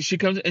 So like she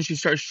comes and she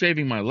starts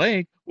shaving my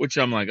leg, which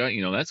I'm like,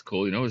 oh, that's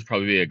cool. It's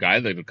probably a guy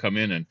that would come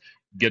in and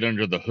get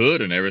under the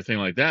hood and everything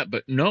like that.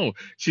 But no,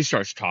 she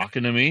starts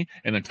talking to me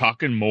and then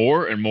talking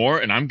more and more,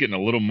 and I'm getting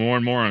a little more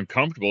and more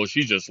uncomfortable.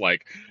 She's just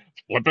like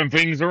flipping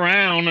things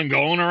around and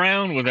going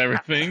around with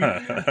everything.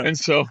 And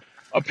so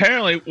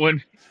apparently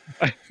when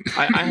I,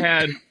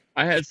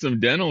 I had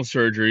some dental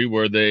surgery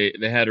where they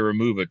had to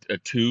remove a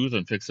tooth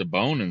and fix a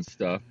bone and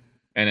stuff.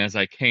 And as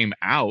I came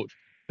out,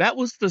 that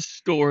was the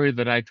story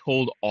that I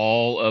told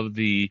all of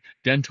the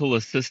dental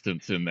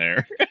assistants in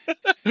there.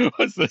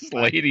 Was this Nice.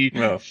 lady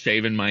Well.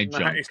 shaving my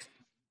junk?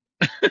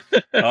 Nice.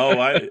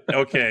 Oh,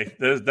 okay.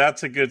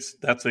 That's a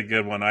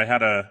good one. I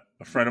had a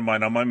friend of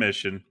mine on my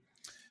mission.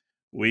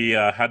 We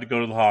had to go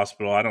to the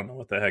hospital. I don't know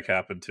what the heck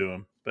happened to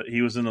him, but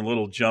he was in a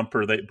little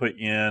jumper they put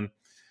you in,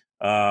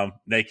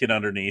 naked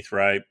underneath,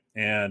 right?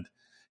 And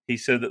he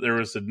said that there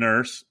was a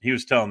nurse. He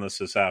was telling us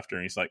this after,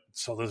 and he's like,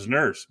 "So this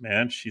nurse,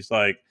 man, she's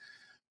like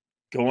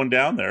going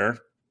down there,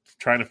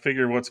 trying to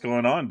figure what's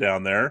going on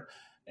down there."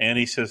 And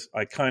he says,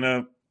 "I kind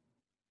of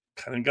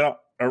got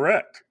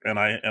erect," and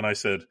I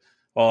said,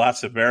 "Well,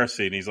 that's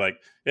embarrassing." And he's like,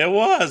 "It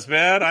was,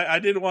 man. I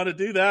didn't want to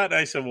do that." And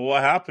I said, "Well,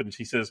 what happened?"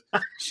 She says,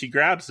 "She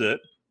grabs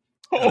it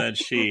and then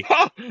she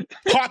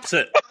pops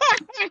it.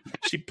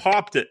 She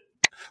popped it,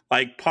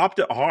 like popped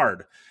it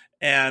hard."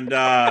 And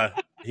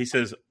he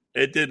says,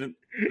 "It didn't.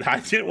 I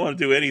didn't want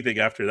to do anything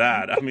after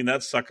that. I mean,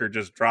 that sucker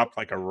just dropped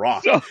like a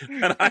rock." So,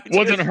 And I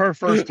wasn't her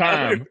first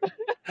time.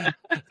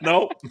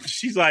 No,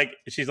 she's like,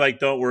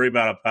 "Don't worry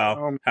about it,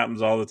 pal. Um,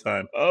 Happens all the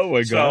time." Oh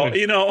my So,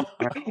 gosh.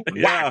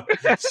 yeah.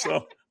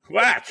 So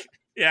whack.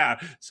 Yeah.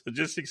 So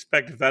just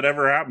expect if that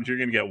ever happens, you're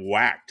going to get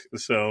whacked.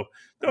 So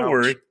don't ouch.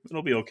 worry.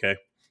 It'll be okay.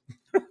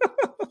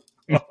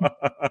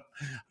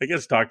 I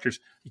guess doctors,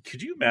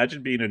 could you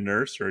imagine being a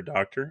nurse or a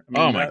doctor? I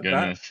mean, Oh my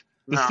goodness.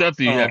 The No. stuff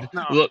that you have.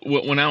 No. Look,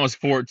 when I was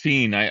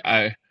 14,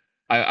 I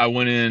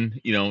went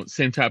in,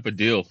 same type of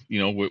deal,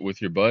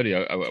 with your buddy.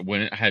 I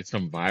went in, I had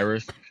some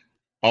virus.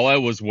 All I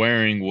was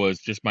wearing was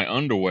just my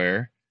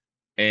underwear,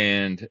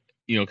 and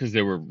because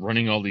they were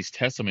running all these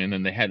tests on me, and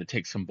then they had to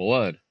take some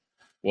blood.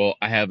 Well,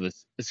 I have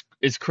this.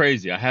 It's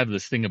crazy. I have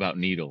this thing about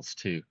needles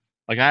too.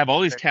 Like I have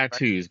all these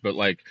tattoos, but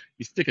like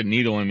you stick a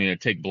needle in me to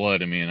take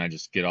blood in me, and I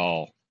just get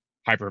all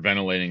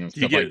hyperventilating and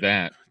do you stuff like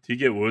that.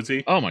 get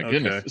woozy? Oh my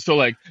goodness. Okay. So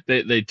like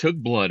they took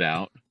blood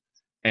out,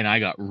 and I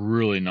got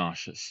really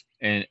nauseous,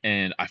 and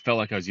I felt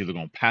like I was either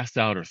going to pass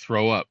out or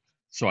throw up.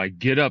 So I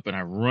get up and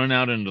I run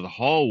out into the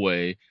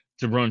hallway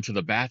to run to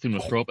the bathroom to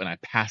throw up, and I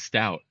passed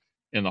out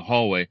in the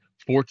hallway.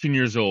 14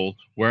 years old,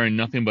 wearing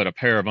nothing but a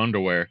pair of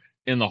underwear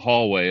in the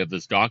hallway of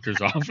this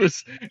doctor's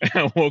office, and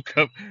I woke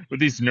up with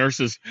these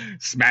nurses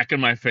smacking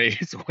my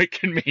face,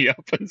 waking me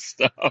up and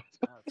stuff.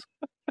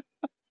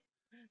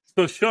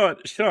 So Shawn,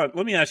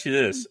 let me ask you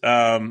this.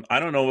 I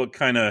don't know what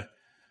kind of,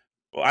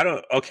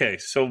 okay.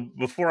 So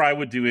before I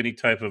would do any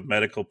type of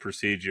medical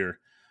procedure,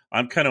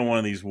 I'm kind of one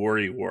of these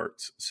worry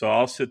warts. So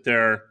I'll sit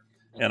there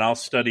and I'll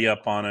study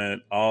up on it.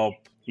 I'll,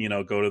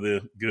 go to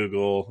the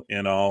Google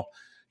and I'll,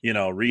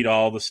 read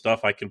all the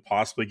stuff I can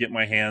possibly get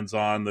my hands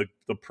on,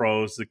 the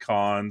pros, the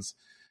cons,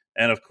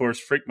 and of course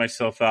freak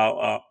myself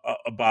out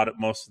about it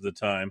most of the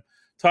time.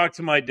 talk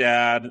to my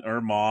dad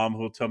or mom who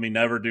will tell me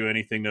never do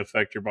anything to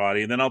affect your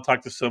body. And then I'll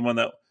talk to someone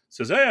that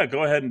says, "Hey, yeah,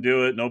 go ahead and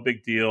do it. No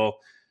big deal."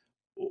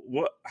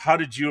 How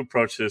did you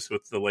approach this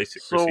with the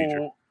LASIK procedure?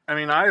 So, I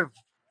mean,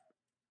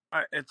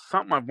 it's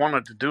something I've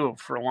wanted to do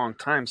for a long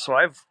time. So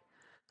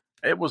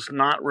it was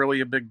not really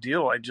a big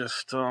deal. I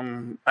just,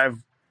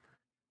 I've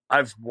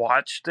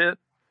watched it,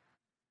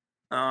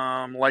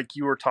 like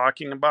you were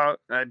talking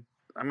about. I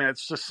mean,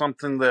 it's just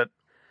something that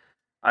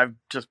I've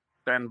just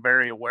been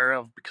very aware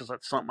of because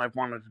that's something I've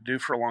wanted to do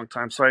for a long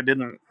time. So I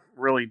didn't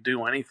really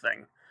do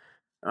anything.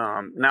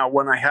 Now,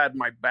 when I had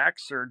my back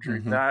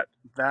surgery, Mm-hmm.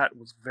 that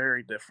was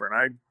very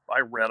different. I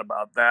read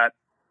about that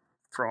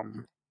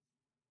from.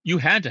 You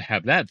had to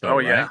have that though, Oh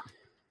yeah, right?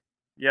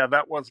 yeah.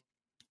 That was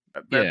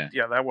that. Yeah.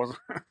 Yeah, that was.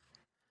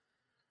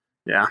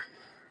 Yeah.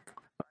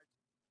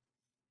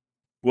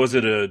 Was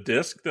it a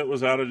disc that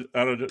was out of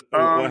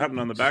what happened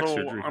on the back So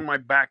surgery? on my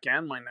back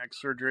and my neck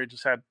surgery, I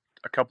just had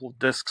a couple of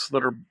discs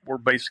that were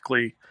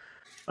basically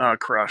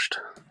crushed.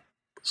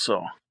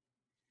 So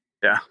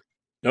yeah,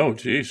 Oh,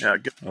 geez. yeah,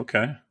 good.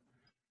 Okay.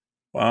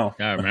 Wow.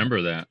 Yeah, I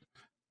remember that.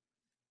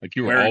 Like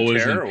you were Wear and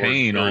always in tear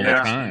pain or all an the Yeah,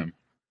 accident? time.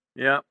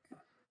 yeah.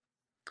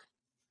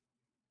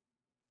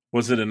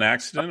 Was it an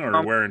accident or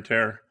Um, wear and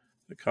tear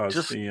that caused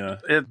just the?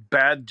 it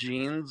bad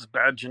genes,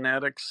 bad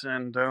genetics,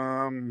 and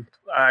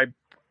I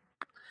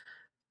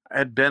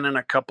had been in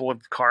a couple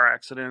of car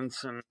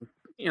accidents, and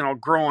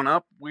growing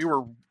up, we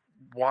were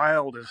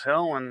wild as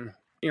hell, and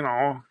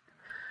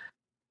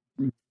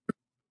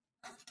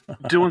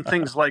doing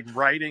things like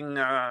riding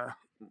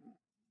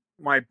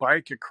my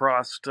bike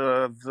across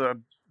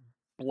the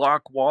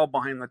block wall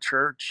behind the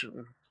church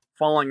and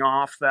falling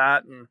off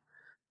that and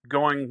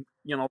going,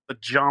 the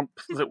jump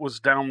that was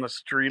down the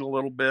street a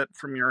little bit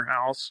from your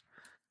house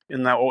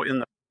in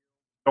the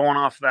going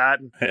off that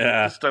and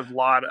Yeah. just a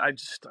lot. I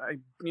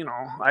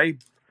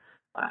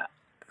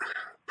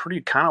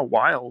pretty kind of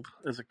wild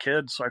as a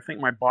kid, so I think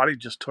my body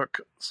just took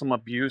some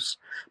abuse.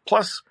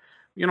 Plus,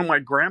 my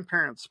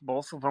grandparents,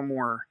 both of them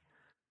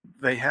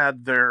they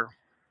had their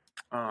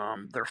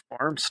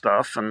farm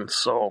stuff, and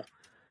so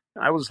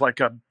I was like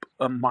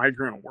a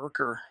migrant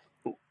worker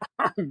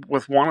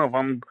with one of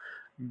them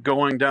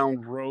going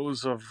down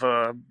rows of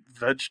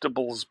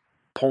vegetables,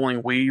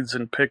 pulling weeds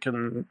and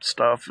picking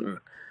stuff, and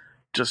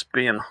just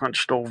being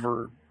hunched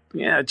over.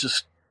 Yeah,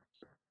 just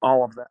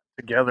all of that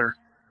together.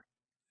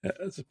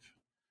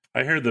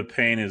 I heard the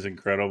pain is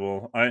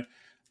incredible.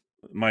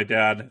 My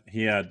dad,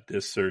 he had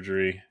disc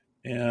surgery,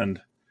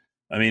 and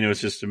I mean, it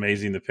was just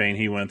amazing the pain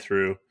he went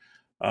through.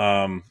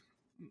 Um,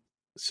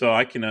 so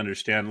I can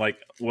understand, like,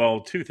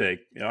 well, toothache.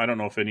 I don't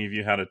know if any of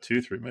you had a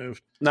tooth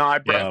removed, No, I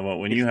Yeah. but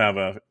when you have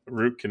a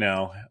root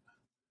canal,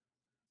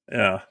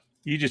 yeah,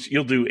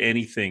 you'll do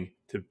anything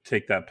to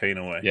take that pain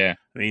away. Yeah.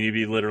 I mean, you'd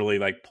be literally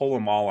like, pull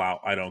them all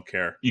out. I don't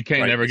care. You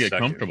can't Right never this get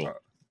second. comfortable.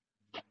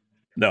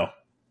 No,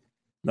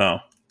 no.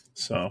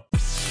 So.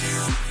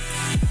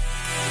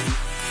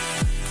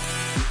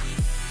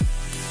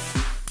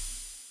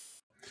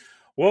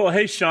 Well,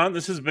 hey, Shawn,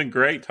 this has been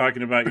great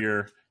talking about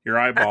your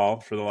eyeball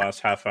for the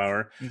last half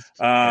hour. It's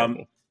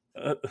Um, terrible.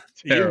 you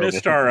Terrible.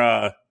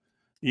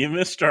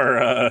 missed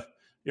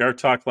our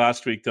talk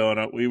last week, though,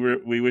 and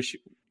we wish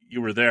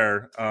you were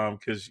there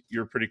because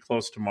you're pretty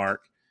close to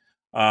Mark.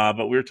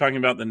 But we were talking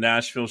about the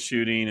Nashville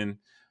shooting and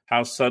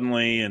how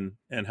suddenly and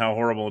how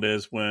horrible it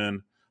is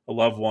when a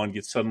loved one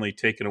gets suddenly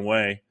taken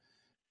away.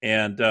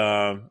 And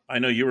I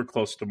know you were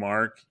close to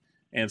Mark,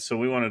 and so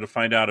we wanted to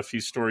find out a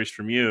few stories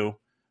from you.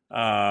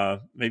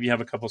 Maybe you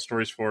have a couple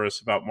stories for us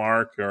about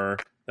Mark or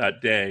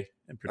that day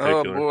in Oh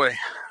particular. boy.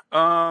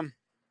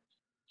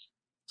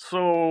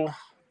 So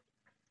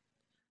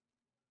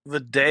the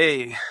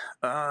day,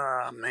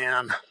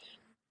 man.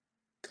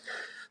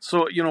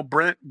 So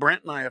Brent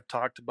and I have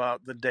talked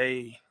about the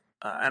day,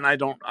 and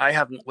I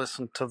haven't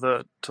listened to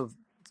the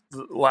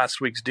last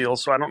week's deal,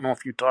 so I don't know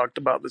if you talked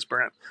about this,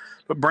 Brent.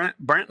 But Brent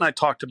and I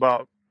talked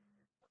about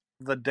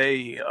the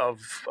day of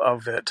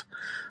it,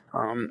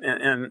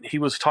 and he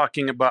was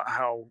talking about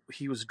how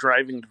he was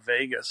driving to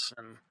Vegas.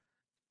 And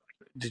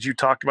did you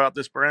talk about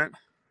this, Brent?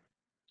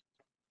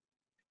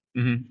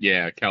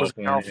 Yeah, Was it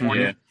California. Mm-hmm.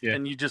 Yeah, California? yeah.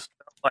 And you just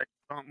felt like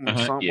something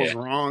was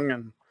Yeah. wrong,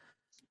 and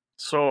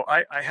so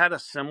I had a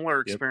similar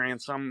Yep.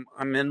 experience. I'm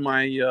in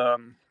my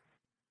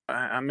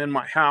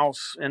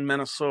house in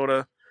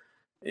Minnesota,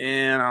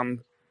 and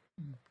I'm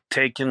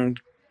taking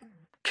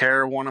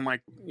care of one of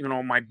my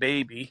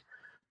baby.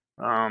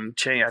 I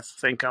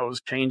think I was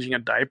changing a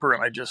diaper,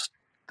 and I just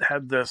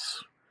had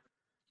this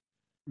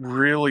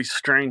really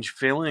strange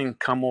feeling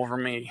come over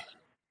me,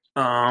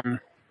 um,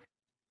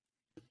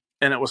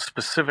 and it was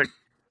specific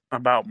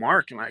about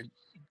Mark, and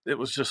it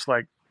was just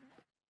like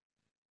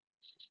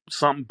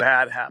something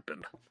bad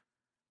happened,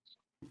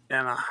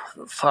 and I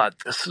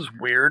thought this is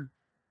weird,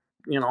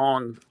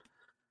 and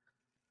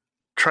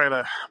try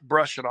to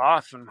brush it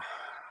off. And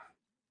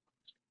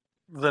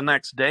the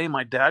next day,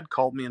 my dad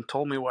called me and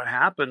told me what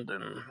happened,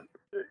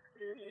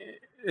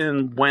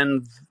 and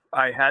when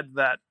I had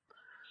that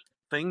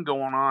thing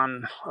going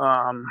on,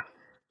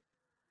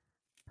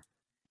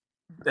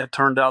 it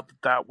turned out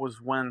that was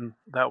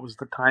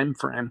the time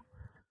frame.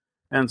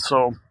 And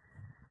so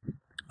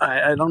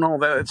I don't know,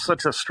 that it's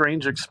such a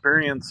strange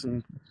experience.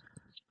 And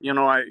you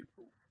know,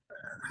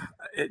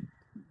 it,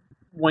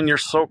 when you're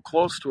so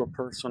close to a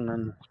person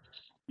and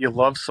you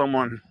love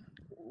someone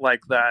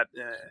like that,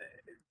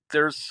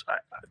 there's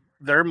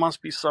there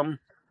must be some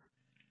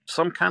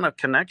kind of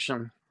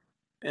connection.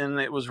 And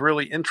it was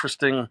really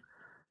interesting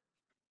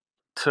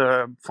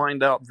to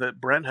find out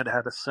that Brent had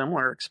a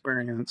similar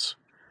experience.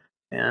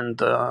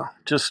 And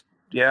just,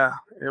 yeah,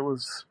 it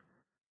was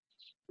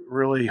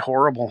really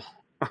horrible.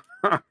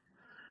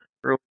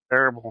 Really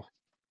terrible.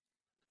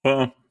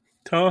 Well,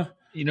 tell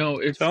You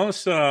know, tell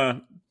us uh,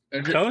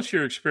 tell us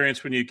your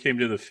experience when you came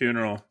to the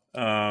funeral.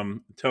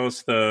 Tell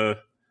us the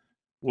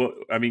well.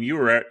 I mean, you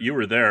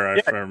were there, Yeah,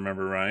 if I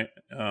remember right.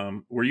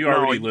 Were you no,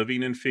 already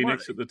living in what,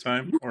 Phoenix at the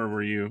time, you, or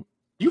were you?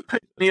 you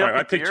picked me up I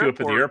at the picked you up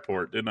at the airport.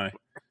 airport, didn't I?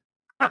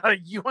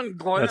 You and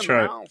Glenn That's and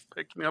right. Ralph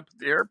picked me up at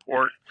the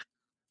airport.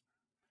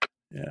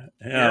 Yeah,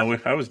 Yeah. yeah.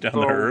 I was down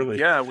there So early.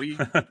 yeah,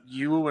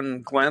 you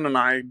and Glenn and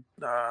I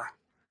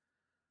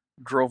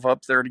drove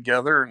up there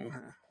together and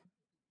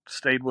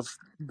stayed with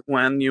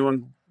Glenn. You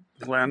and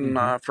Glenn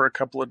Hmm. for a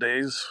couple of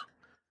days.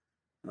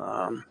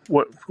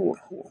 What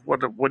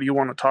do you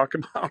want to talk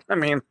about? I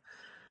mean,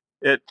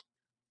 it.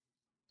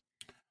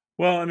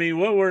 Well, I mean,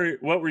 what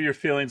were your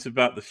feelings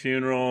about the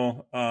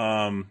funeral?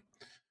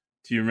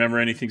 Do you remember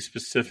anything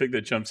specific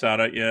that jumps out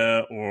at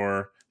you,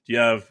 or do you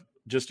have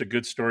just a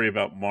good story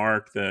about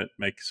Mark that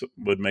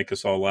would make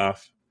us all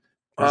laugh?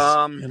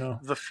 Because you know,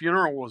 The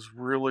funeral was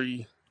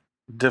really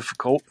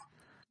difficult.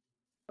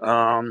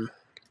 Um,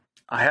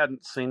 I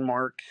hadn't seen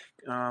Mark.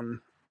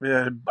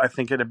 I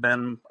think it had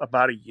been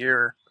about a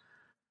year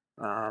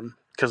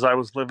because I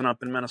was living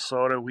up in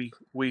Minnesota. We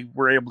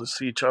were able to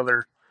see each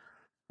other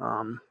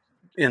um,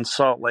 in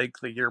Salt Lake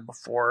the year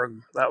before,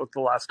 and that was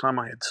the last time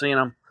I had seen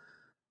him.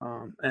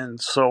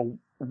 And so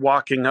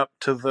walking up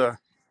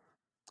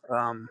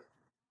um,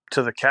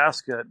 to the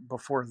casket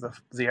before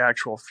the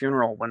actual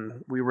funeral,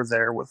 when we were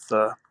there with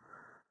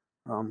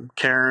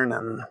Karen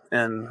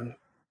and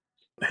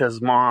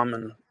his mom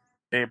and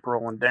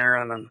April and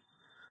Darren, and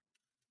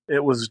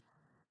it was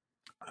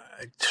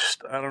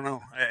I don't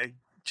know, I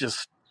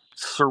just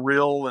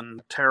surreal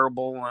and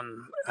terrible,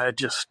 and I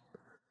just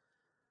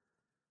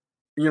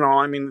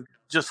I mean,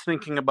 just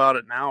thinking about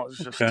it now is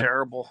just okay,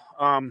 terrible.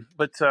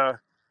 But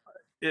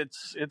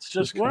it's just,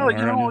 just kind of well,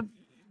 hard on you.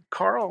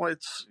 Carl,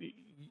 it's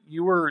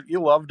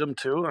you loved him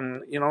too,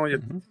 and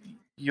Hmm.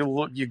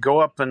 you go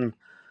up and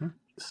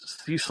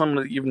see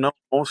someone that you've known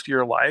most of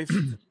your life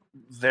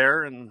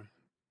there and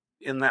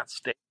in that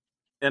state,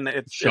 and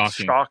it's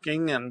shocking.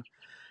 shocking, and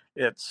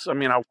it's, I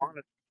mean, I It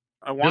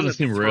doesn't wanted to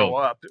seem throw real.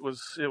 up. It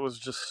was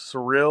just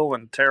surreal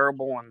and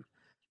terrible, and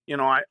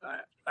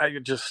I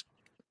just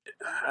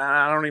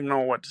I don't even know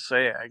what to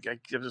say.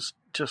 It was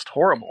just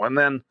horrible. And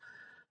then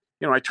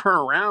I turn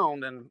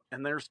around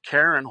and there's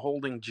Karen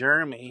holding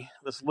Jeremy,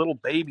 this little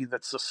baby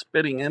that's a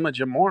spitting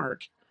image of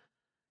Mark.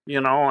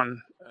 And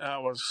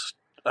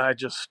I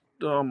just,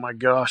 oh my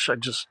gosh,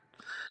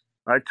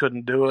 I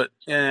couldn't do it.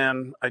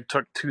 And I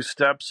took two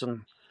steps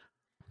and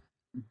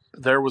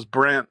there was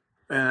Brent,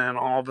 and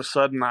all of a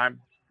sudden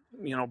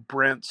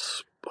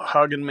Brent's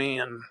hugging me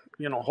and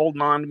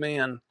holding on to me,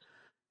 and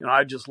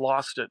I just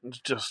lost it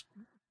and just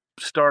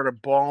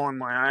started bawling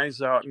my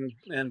eyes out,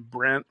 and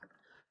Brent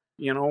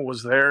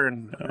was there Yeah.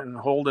 and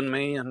holding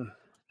me, and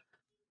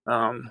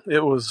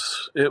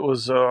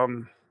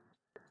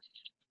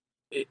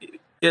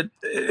it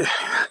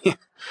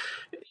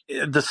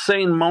the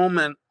same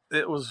moment.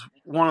 It was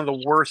one of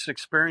the worst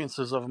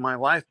experiences of my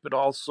life, but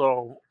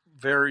also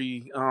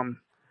very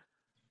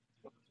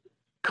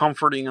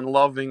comforting and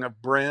loving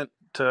of Brent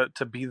to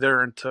be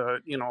there and to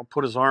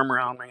put his arm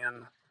around me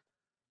and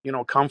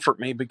comfort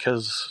me,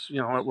 because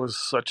it was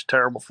such a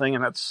terrible thing,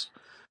 and it's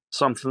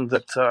something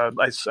that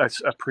I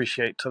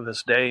appreciate to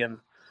this day, and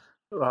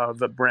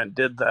that Brent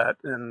did that,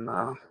 and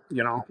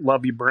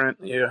love you, Brent.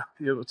 Yeah,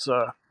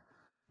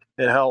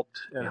 it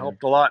helped. It Yeah.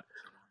 helped a lot.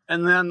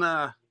 And then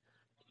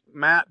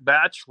Matt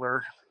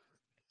Batchelor,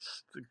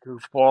 the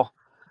goofball,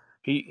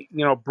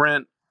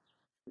 Brent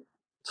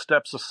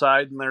steps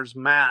aside, and there's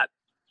Matt,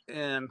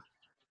 and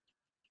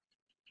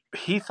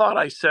he thought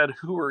I said,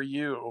 "Who are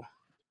you?"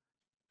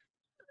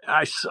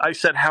 I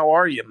said, "How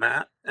are you,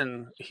 Matt?"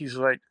 And he's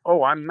like,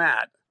 "Oh, I'm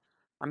Matt.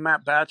 I'm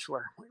Matt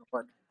Batchelor."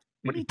 What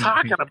are you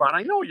talking about?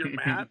 I know you're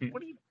Matt.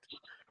 What are you?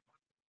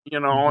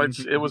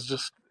 It was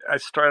just, I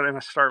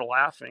started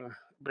laughing,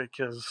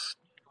 because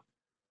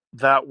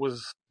that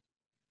was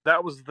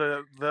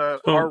the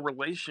our So,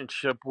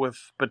 relationship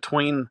with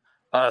between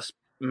us,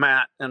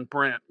 Matt and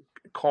Brent,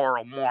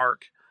 Carl,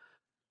 Mark,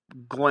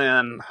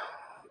 Glenn,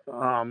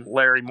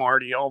 Larry,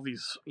 Marty, all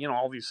these.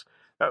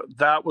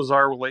 That was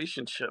our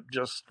relationship,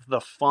 just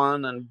the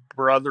fun and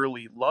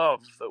brotherly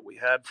love that we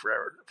had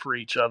for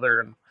each other,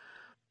 and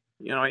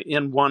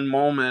in one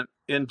moment,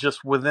 in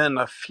just within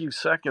a few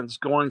seconds,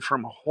 going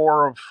from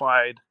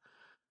horrified,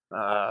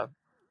 uh,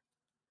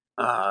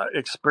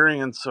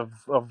 experience of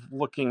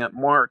looking at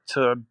Mark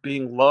to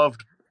being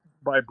loved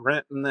by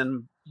Brent, and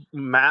then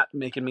Matt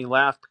making me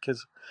laugh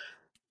because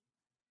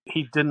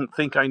he didn't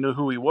think I knew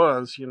who he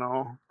was,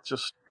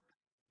 just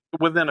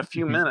within a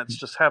few minutes,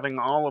 just having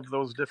all of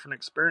those different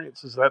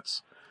experiences.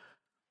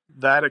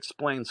 That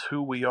explains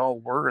who we all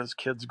were as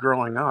kids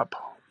growing up.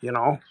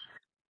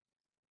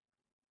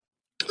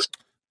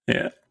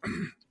 Yeah.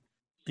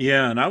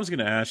 Yeah. And I was going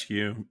to ask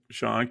you,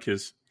 Shawn,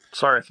 because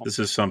Sorry if this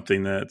is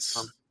something I'm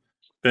that's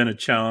been a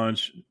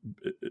challenge.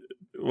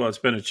 Well, it's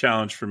been a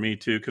challenge for me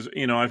too, because,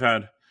 I've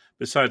had,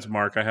 besides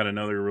Mark, I had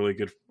another really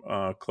good,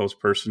 close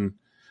person,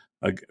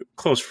 a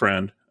close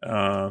friend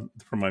from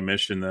my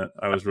mission that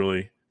I was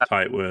really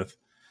tight with.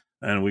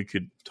 And we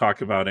could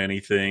talk about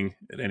anything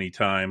at any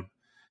time.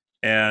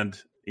 And,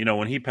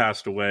 when he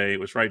passed away, it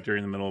was right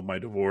during the middle of my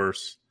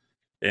divorce.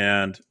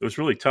 And it was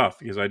really tough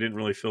because I didn't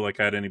really feel like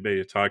I had anybody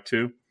to talk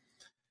to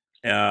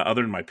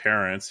other than my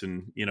parents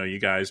and, you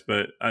guys.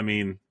 But I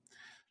mean,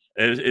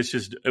 it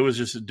was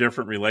just a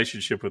different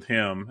relationship with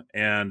him.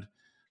 And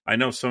I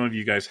know some of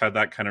you guys had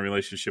that kind of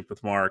relationship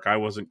with Mark. I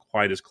wasn't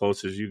quite as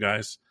close as you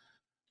guys.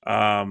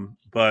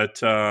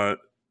 But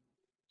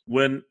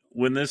when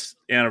this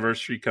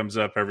anniversary comes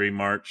up every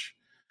March,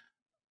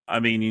 I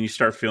mean, you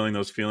start feeling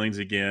those feelings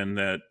again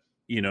that,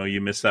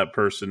 you miss that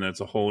person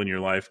that's a hole in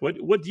your life.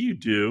 What do you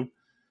do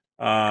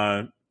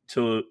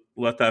to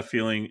let that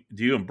feeling?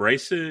 Do you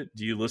embrace it?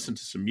 Do you listen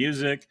to some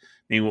music?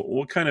 I mean,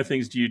 what kind of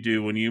things do you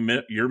do when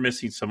you're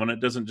missing someone?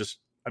 It doesn't just,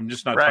 I'm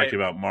just not right. talking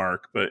about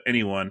Mark, but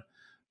anyone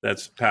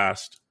that's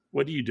passed.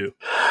 What do you do?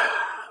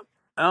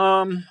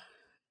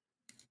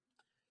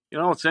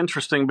 It's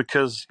interesting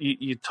because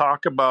you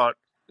talk about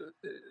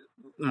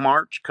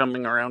March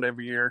coming around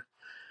every year,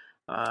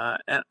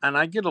 and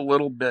I get a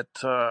little bit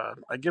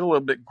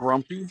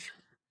grumpy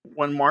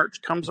when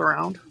March comes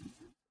around,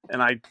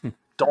 and I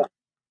don't.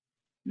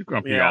 You're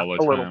grumpy Yeah, all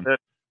the a little time. bit.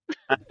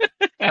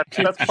 You're That's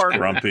just part of the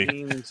grumpy.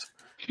 genes.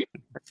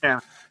 Yeah,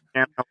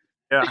 yeah,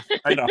 yeah.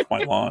 Get off my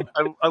lawn.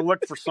 I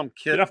look for some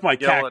kid Get off my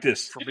to yell at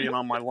cactus. for being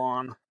on my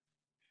lawn.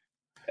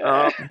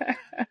 Uh,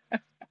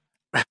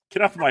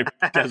 Get off my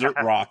desert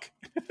rock.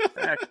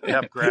 I actually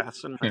have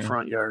grass in my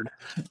front yard.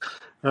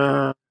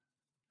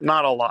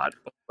 Not a lot,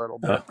 but a little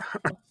bit.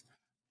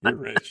 You're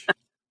rich.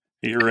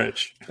 You're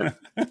rich.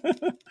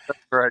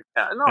 Right.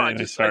 Yeah, no,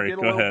 Anyway, I sorry. get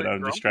a Go little ahead. bit I'm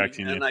grumpy,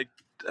 distracting you. and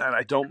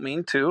I don't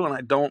mean to, and I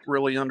don't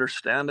really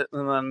understand it,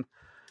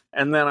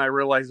 and then I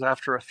realize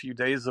after a few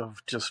days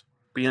of just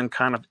being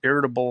kind of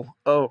irritable,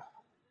 oh,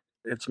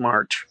 it's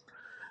March.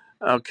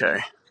 Okay.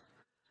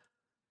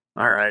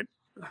 All right.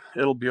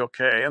 It'll be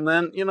okay. And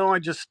then, I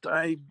just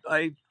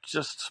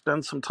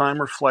spend some time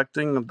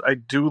reflecting. I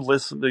do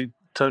listen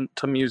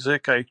to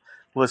music. I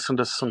listen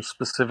to some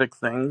specific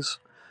things.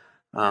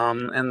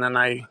 And then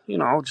I,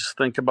 just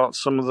think about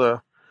some of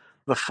the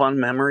fun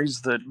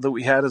memories that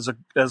we had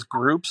as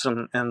groups,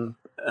 and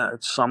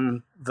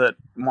some that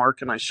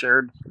Mark and I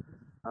shared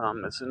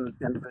as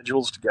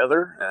individuals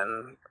together,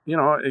 and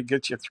it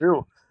gets you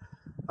through.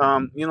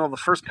 The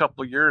first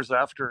couple of years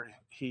after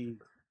he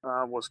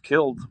was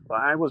killed,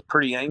 I was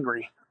pretty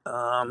angry.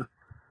 I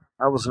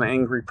was an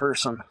angry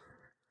person.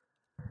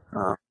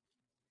 Uh,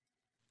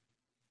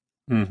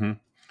 Mm-hmm.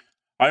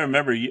 I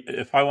remember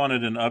if I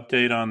wanted an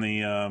update on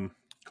the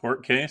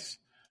court case,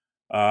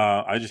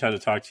 I just had to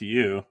talk to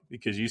you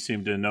because you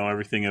seemed to know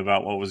everything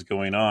about what was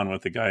going on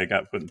with the guy who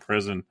got put in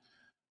prison.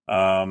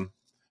 Um,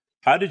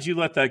 how did you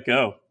let that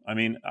go? I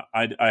mean,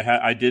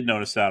 I did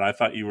notice that. I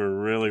thought you were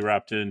really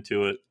wrapped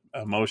into it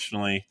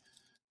emotionally.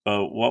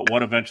 But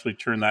what eventually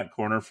turned that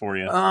corner for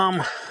you?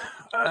 um,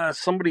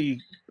 somebody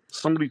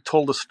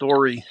told a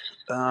story.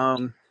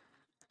 I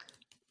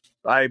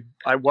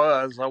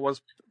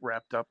was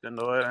wrapped up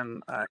into it,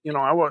 and I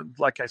was,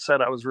 like I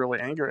said, I was really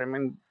angry. I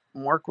mean,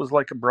 Mark was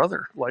like a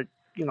brother, like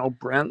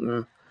Brent,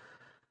 and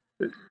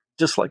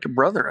just like a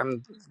brother.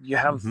 And you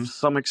have Mm-hmm.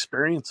 some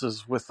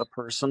experiences with a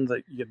person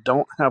that you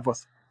don't have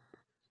with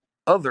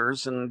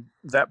others, and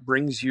that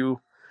brings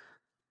you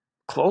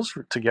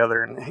closer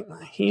together. And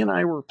he and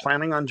I were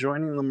planning on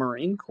joining the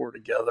Marine Corps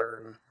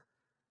together, and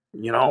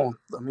I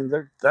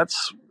mean,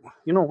 that's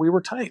we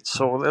were tight,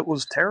 so it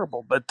was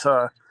terrible. But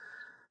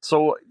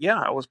so yeah,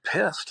 I was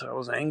pissed, I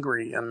was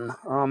angry, and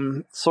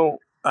um, so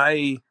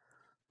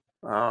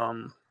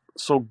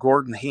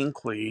Gordon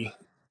Hinckley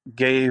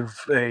gave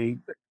a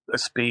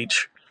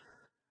speech,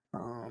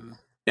 and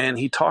um,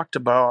 he talked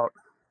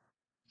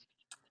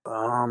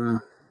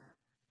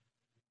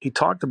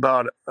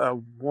about a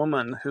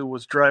woman who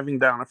was driving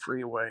down a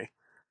freeway,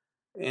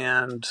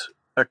 and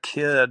a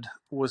kid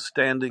was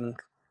standing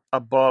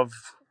above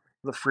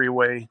the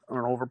freeway on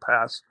an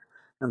overpass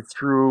and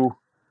threw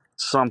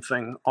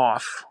something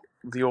off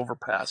the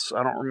overpass.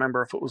 I don't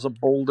remember if it was a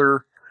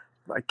boulder.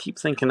 I keep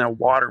thinking a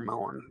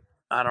watermelon.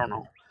 I don't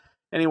know.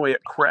 Anyway,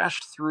 it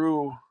crashed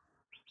through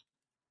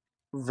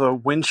the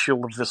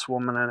windshield of this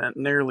woman, and it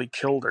nearly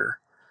killed her.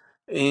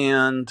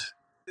 And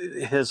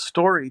his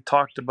story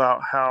talked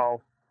about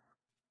how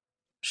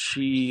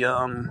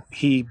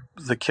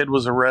the kid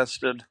was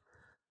arrested,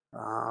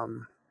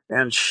 um,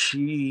 and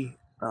she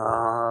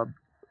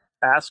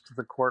asked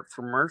the court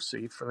for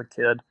mercy for the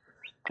kid,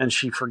 and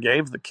she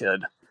forgave the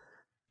kid.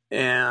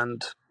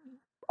 And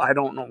I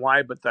don't know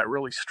why, but that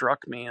really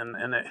struck me, and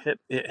it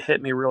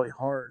hit me really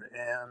hard,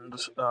 and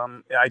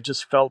I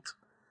just felt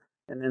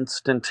an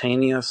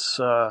instantaneous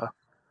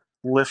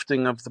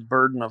lifting of the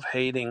burden of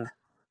hating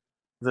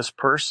this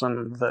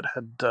person that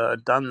had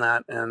done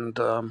that, and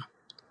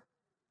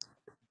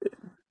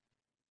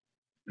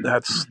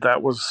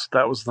that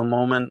was the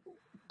moment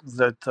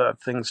that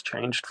things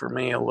changed for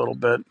me a little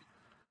bit,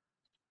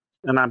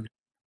 and I'm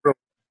really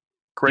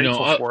You know,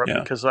 grateful for it Yeah.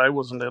 because I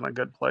wasn't in a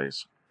good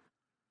place.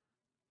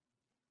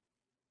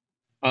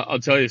 I'll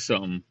tell you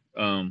something.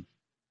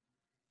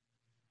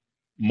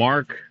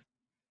 Mark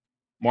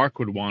Mark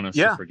would want us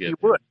to Yeah, he forgive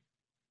would. him.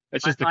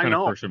 That's I, just the I kind of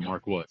know. person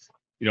Mark was.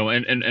 You know,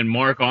 and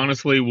Mark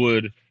honestly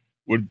would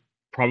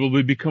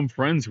probably become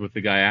friends with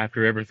the guy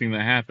after everything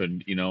that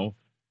happened, you know.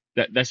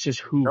 That's just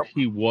who Yep.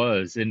 he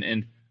was.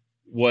 And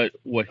what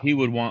he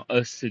would want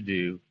us to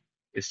do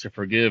is to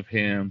forgive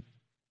him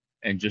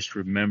and just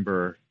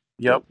remember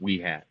what Yep. we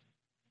had.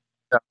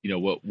 Yeah. You know,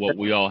 what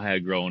we all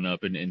had growing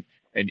up, and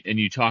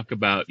you talk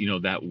about, you know,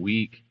 that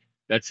week.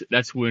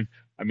 That's when,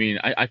 I mean,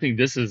 I think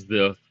this is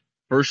the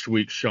first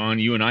week, Shawn,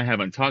 you and I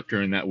haven't talked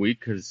during that week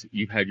because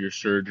you've had your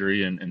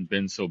surgery and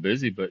been so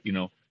busy. But you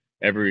know,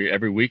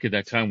 every week at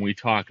that time we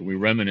talk and we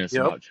reminisce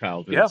Yep. about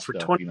childhood Yeah. For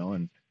stuff, you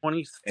know.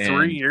 23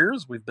 And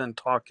years, we've been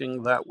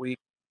talking that week.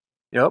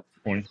 Yep.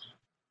 20,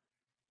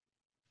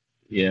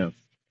 yeah,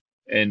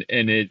 and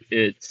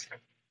it's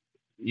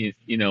you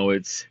know,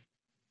 it,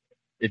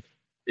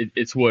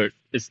 it's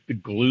the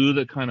glue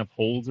that kind of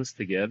holds us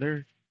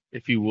together,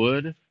 if you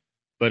would.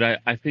 But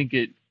I think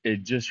it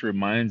just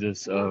reminds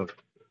us of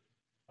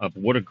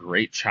what a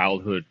great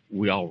childhood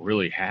we all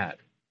really had.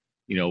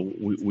 You know,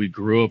 we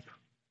grew up,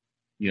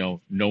 you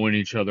know, knowing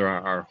each other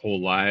our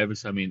whole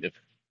lives. I mean,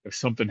 if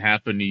something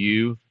happened to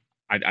you,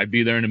 I'd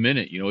be there in a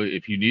minute. You know,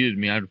 if you needed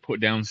me, I'd put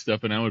down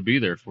stuff and I would be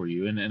there for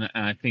you. And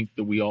I think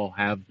that we all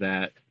have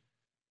that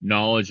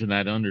knowledge and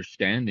that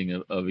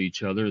understanding of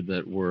each other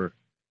that we're,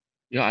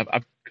 you know,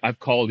 I've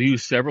called you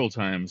several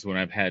times when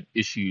I've had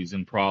issues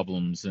and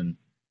problems, and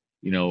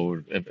you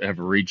know, have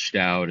reached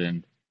out.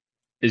 And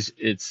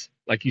it's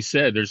like you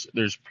said,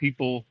 there's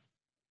people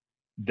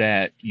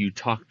that you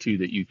talk to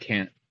that you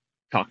can't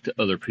talk to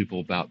other people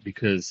about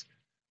because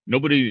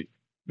nobody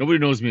nobody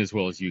knows me as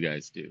well as you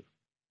guys do,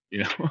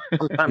 you know.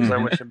 Sometimes I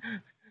Hmm. wish it.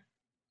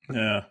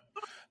 Yeah.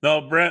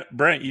 No,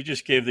 Brent, you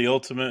just gave the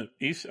ultimate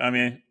Easter. I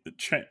mean,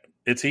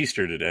 it's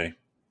Easter today,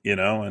 you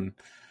know, and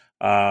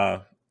uh,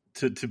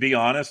 to be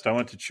honest, I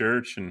went to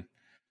church and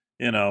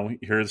you know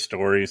hear the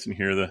stories and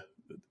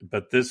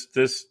but this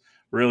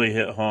really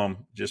hit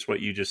home. Just what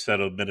you just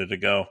said a minute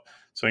ago.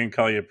 So I can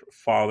call you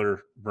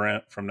Father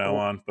Brent from now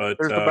Well, on. But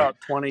there's about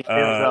 20 kids uh,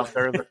 out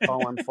there that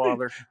call him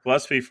father.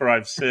 bless me for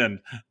I've sinned.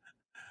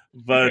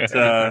 But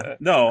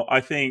no,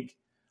 I think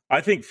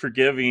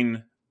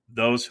forgiving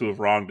those who have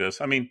wronged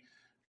us. I mean,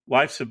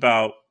 life's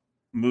about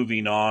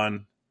moving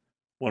on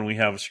when we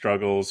have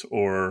struggles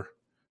or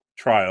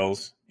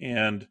trials,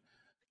 and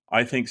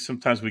I think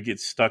sometimes we get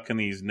stuck in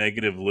these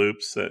negative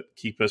loops that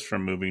keep us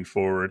from moving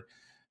forward.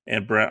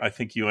 And Brett, I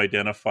think you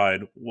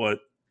identified what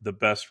the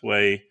best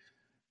way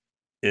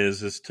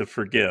is to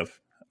forgive.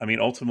 I mean,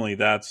 ultimately,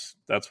 that's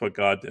what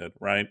God did,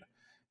 right?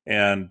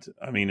 And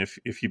I mean,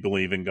 if you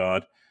believe in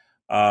God,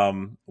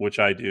 which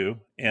I do,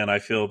 and I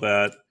feel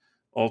that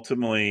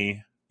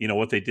ultimately, you know,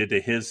 what they did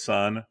to His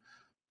Son.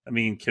 I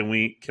mean,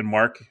 can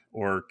Mark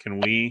or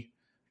can we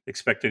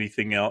expect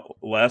anything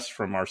less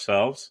from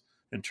ourselves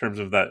in terms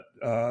of that?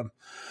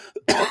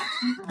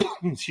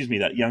 Excuse me,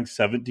 that young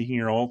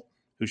 17-year-old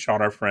who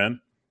shot our friend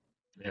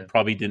Yeah.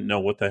 probably didn't know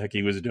what the heck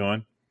he was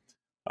doing.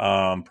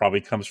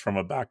 Probably comes from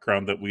a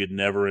background that we had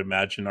never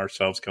imagined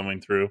ourselves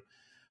coming through.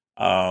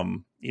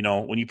 You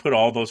know, when you put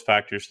all those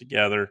factors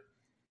together,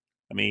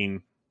 I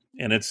mean,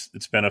 and it's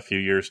been a few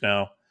years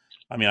now.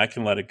 I mean, I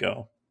can let it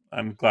go.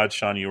 I'm glad,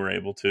 Shawn, you were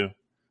able to.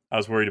 I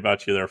was worried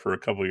about you there for a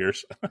couple of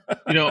years.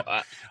 You know,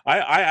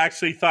 I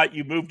actually thought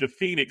you moved to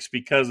Phoenix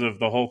because of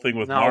the whole thing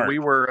with No, we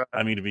Mark. were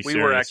I mean, to be we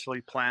were serious.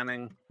 actually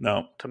planning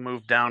No. to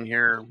move down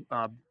here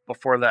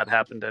before that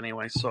happened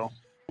anyway. So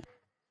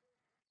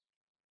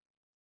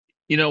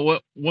you know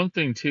what, one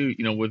thing too,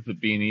 you know, with it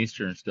being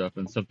Easter and stuff,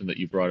 and something that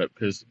you brought up,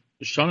 because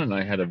Shawn and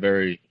I had a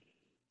very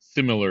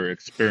similar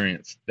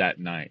experience that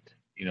night,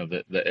 you know,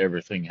 that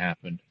everything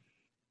happened.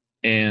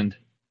 And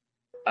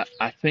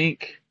I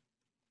think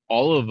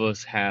all of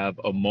us have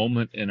a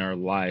moment in our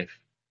life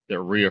that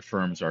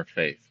reaffirms our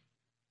faith,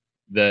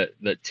 that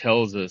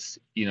tells us,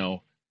 you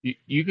know,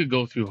 you could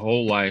go through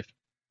whole life,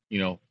 you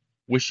know,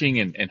 wishing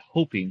and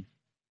hoping,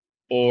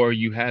 or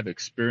you have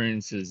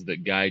experiences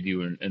that guide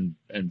you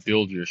and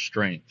build your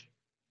strength.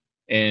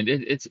 And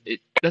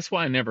that's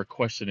why I never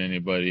question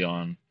anybody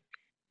on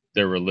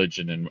their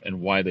religion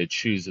and why they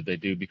choose what they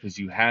do, because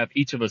you have,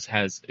 each of us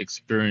has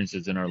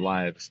experiences in our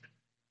lives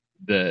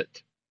that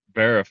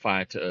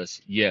verify to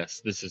us,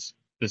 yes, this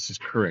is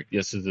correct.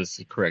 Yes, this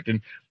is correct.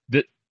 And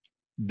that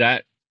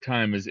that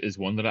time is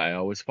one that I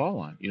always fall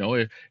on.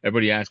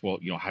 Everybody asks, well,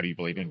 how do you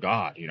believe in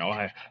God?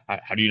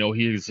 How do you know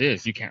he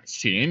exists? You can't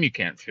see him, you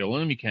can't feel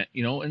him, you can't,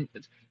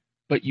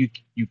 but you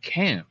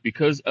can,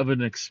 because of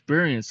an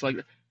experience. Like,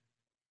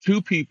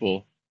 two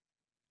people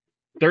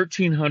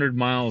 1,300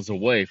 miles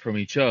away from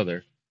each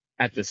other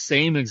at the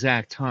same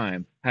exact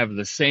time have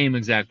the same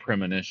exact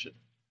premonition.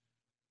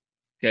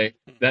 Okay,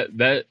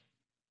 that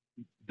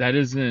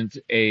isn't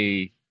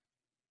a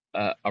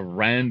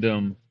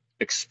random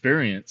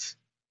experience.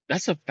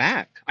 That's a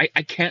fact.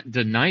 I can't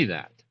deny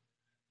that.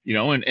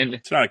 And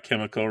It's not a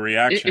chemical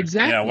reaction. Yeah,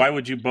 exactly. why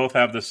would you both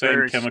have the same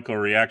Very chemical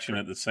reaction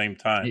at the same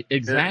time?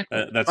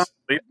 Exactly. That's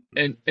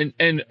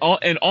And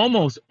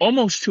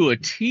almost to a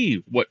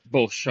T what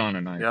both Shawn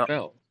and I yeah.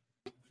 felt.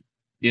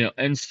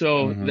 And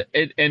so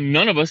Mhm. and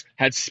none of us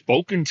had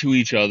spoken to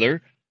each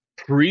other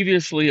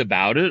previously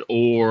about it,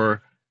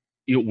 or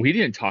we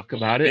didn't talk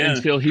about it and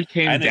until he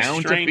came and it's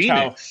down to strange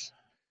how Phoenix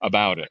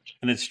about it.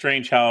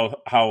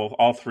 how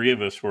all three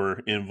of us were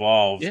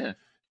involved, Yeah.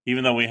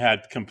 even though we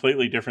had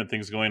completely different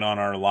things going on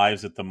in our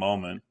lives at the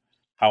moment.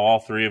 How all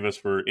three of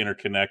us were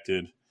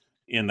interconnected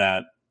in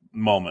that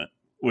moment,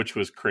 which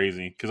was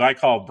crazy. Because I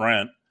called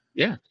Brent,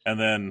 Yeah. and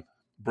then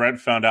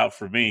Brent found out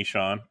for me,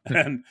 Shawn,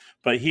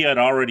 but he had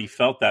already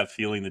felt that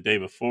feeling the day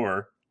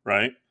before,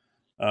 right?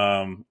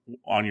 On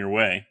your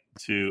way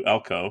to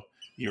Elko,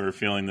 you were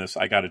feeling this.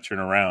 I got to turn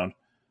around.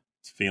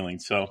 Feeling.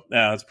 So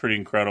yeah, that's pretty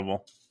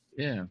incredible.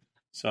 Yeah.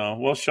 So,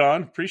 well,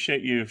 Shawn,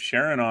 appreciate you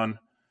sharing on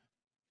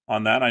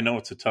that. I know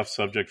it's a tough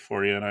subject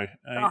for you, and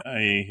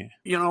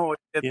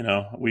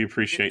we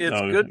appreciate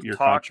it's good to your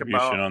talk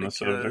contribution about on the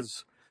subject.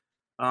 because,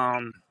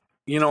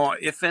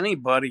 if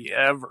anybody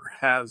ever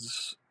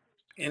has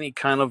any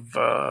kind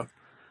of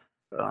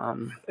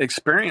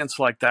experience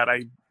like that,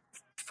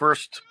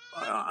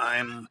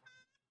 I'm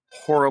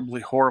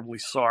horribly, horribly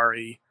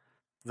sorry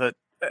that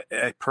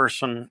a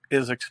person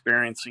is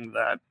experiencing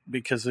that,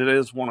 because it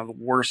is one of the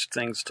worst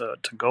things to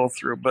go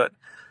through. But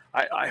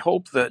I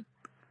hope that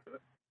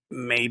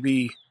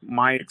maybe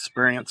my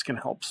experience can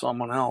help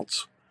someone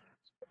else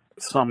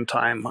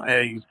sometime.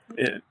 I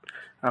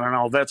don't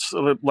know. That's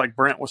like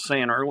Brent was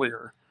saying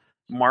earlier.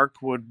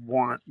 Mark would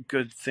want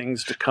good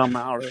things to come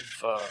out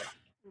of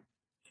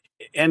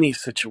any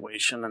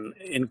situation, and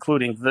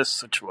including this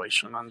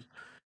situation,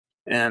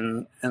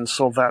 and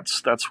so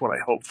that's what I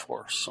hope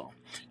for. So,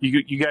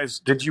 you guys,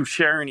 did you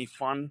share any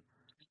fun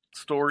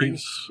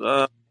stories?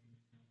 Can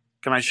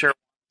I share?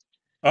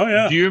 Oh Do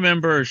yeah, you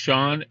remember,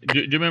 Shawn?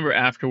 Do you remember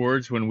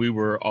afterwards when we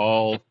were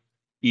all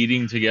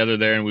eating together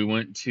there, and we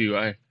went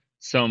to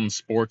some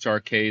sports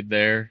arcade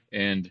there,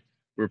 and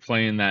we were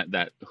playing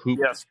that hoop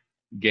Yes.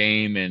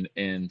 game,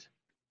 and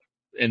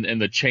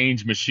the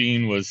change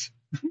machine was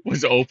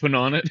open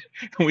on it,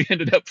 and we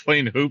ended up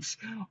playing hoops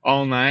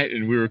all night,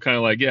 and we were kind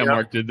of like, yeah, Yeah.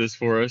 Mark did this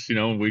for us,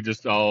 and we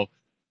just all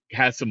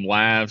had some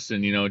laughs,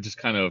 and just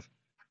kind of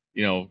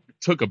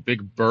took a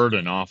big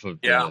burden off of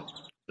Yeah.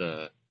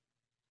 the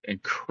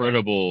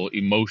incredible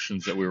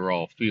emotions that we were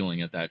all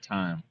feeling at that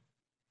time.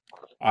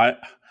 I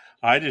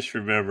I just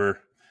remember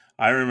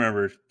I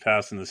remember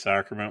passing the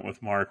sacrament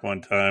with Mark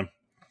one time,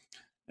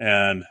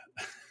 and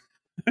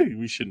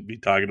we shouldn't be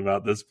talking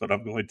about this, but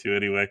I'm going to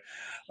anyway.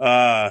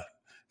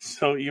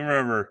 So you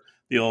remember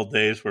the old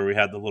days where we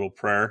had the little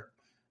prayer,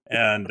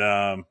 and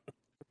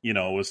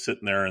was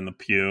sitting there in the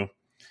pew,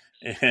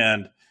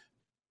 and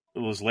it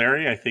was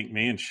Larry, I think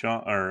me and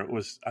Shawn, or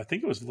I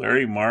think it was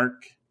Larry, Mark,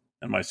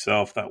 and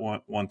myself that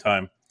one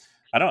time.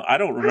 I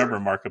don't remember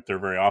Mark up there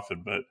very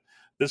often, but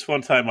this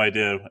one time I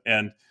did,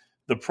 and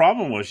the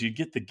problem was you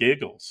get the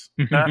giggles,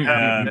 That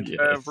happened and Yes.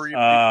 every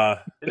week.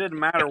 It didn't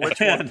matter which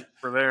one and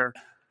were there.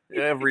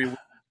 Every week.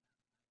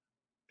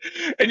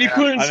 And you Yeah.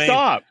 couldn't I mean,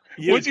 stop.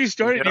 you Once you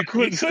started, Yeah. you you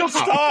couldn't couldn't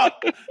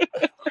stop.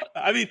 stop.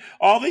 I mean,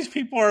 all these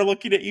people are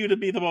looking at you to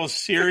be the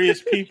most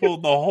serious people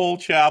in the whole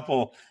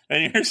chapel,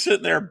 and you're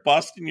sitting there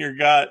busting your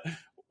gut.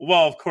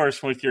 Well, of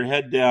course, with your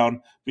head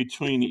down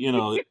between,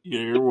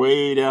 you're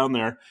way down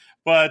there.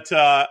 But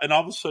and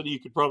all of a sudden, you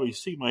could probably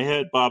see my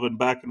head bobbing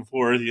back and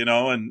forth,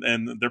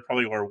 and they're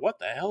probably going, "What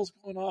the hell's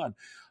going on?"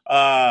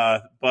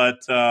 But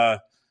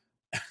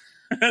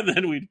and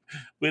then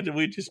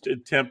we just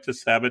attempt to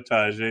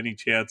sabotage any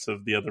chance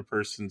of the other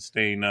person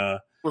staying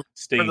For the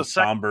second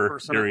somber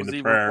person, it during was the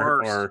even prayer.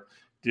 worse. Or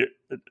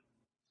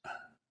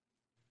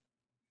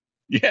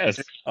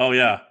Yes. oh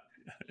yeah,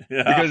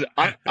 yeah, Because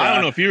I don't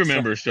yeah. know if you So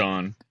remember,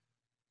 Shawn,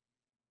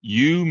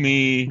 you,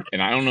 me,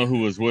 and I don't know who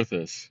was with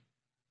us,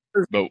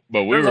 but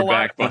we There's a were lot of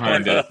back stories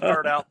behind that it,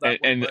 start out that way,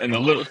 and but the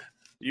little,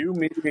 you,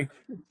 me,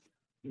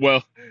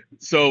 well,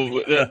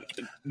 so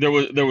there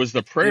was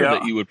the prayer yeah.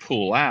 that you would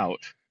pull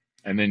out,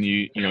 and then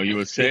you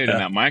would say it in yeah.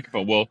 that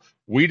microphone. Well,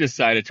 we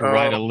decided to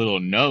write Oh, a little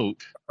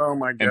note oh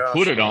my and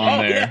put gosh. it on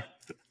Oh yeah. there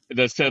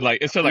that said,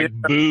 like, it said Yeah. like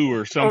boo or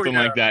Oh something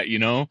yeah. like that.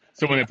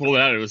 So when they pulled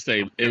it out, it would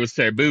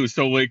say boo.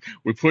 So like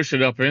we pushed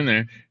it up in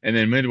there, and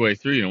then midway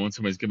through, when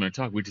somebody's giving a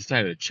talk, we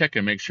decided to check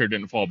and make sure it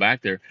didn't fall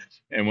back there.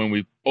 And when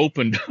we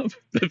opened up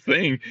the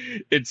thing,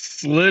 it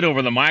slid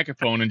over the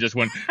microphone and just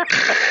went.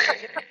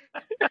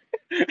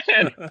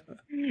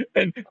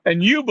 and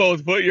and you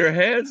both put your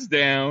heads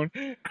down,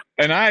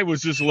 and I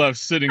was just left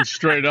sitting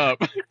straight up,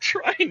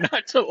 trying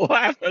not to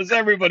laugh as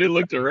everybody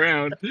looked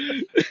around.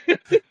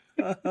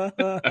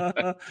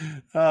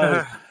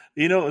 Oh,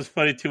 you know, it was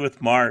funny too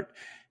with Mark.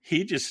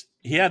 He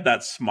had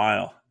that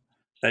smile,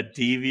 that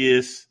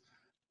devious,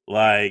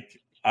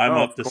 like I'm Oh,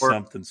 up of to course.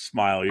 something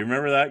smile. You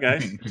remember that,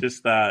 guys?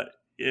 Just that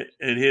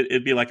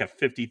it'd be like a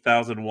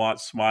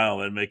 50,000-watt smile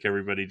that'd make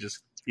everybody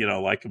just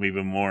like him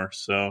even more.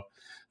 So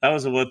that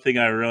was the one thing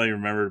I really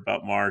remembered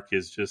about Mark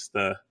is just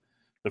the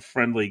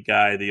friendly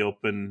guy, the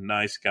open,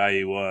 nice guy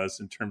he was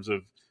in terms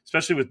of,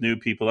 especially with new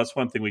people. That's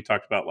one thing we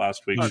talked about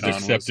last week, He was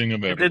Shawn, was accepting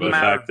of It didn't the everybody.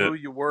 matter fact who that,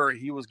 you were;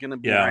 he was going to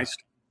be yeah, nice,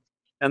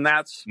 and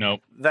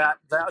Nope.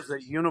 that is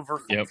a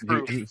universal Yep.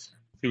 truth.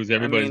 He was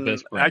I everybody's mean,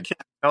 best I friend.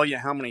 can't tell you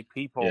how many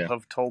people Yeah.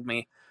 have told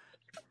me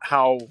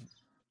how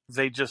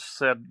they just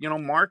said,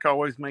 Mark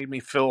always made me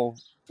feel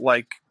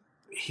like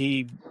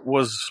he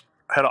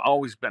had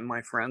always been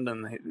my friend,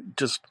 and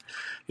just,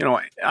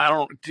 I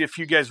don't. If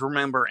you guys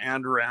remember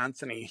Andrew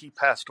Anthony, he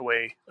passed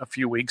away a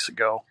few weeks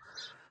ago.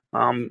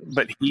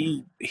 But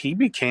he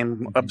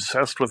became Hmm.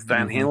 obsessed with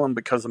Van hmm Halen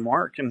because of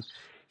Mark, and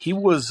he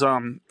was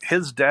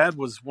his dad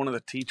was one of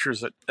the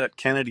teachers at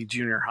Kennedy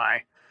Junior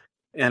High,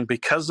 and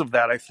because of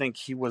that, I think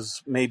he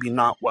was maybe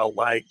not well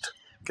liked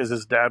because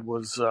his dad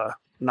was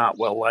not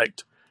well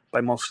liked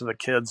by most of the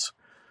kids.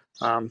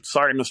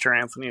 Sorry, Mr.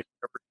 Anthony,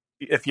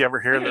 if you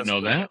ever I hear didn't this,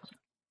 know but that.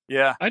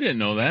 yeah, I didn't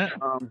know that.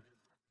 um,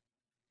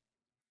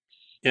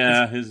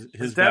 his yeah, his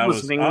his dad dad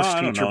was an was, English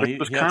I don't teacher, know, but he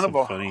was he had kind of some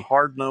a funny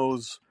hard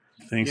nosed,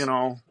 you things.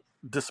 know,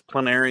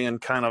 disciplinarian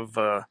kind of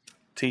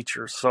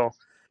teacher. So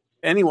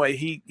anyway,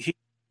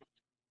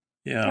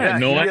 Yeah, I had yeah,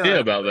 no he idea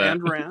about that.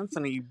 Andrew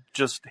Anthony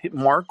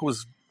Mark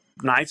was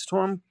nice to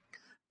him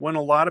when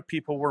a lot of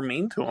people were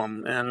mean to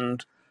him,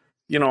 and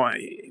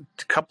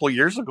a couple of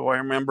years ago, I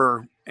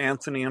remember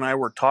Anthony and I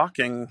were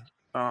talking,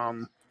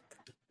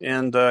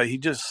 and he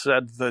just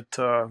said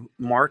that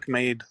Mark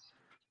made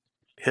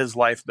his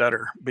life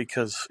better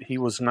because he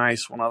was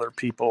nice when other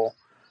people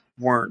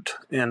weren't,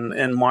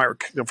 and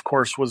Mark, of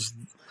course, was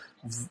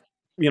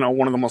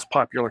one of the most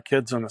popular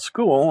kids in the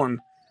school, and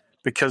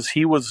because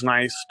he was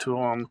nice to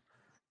him,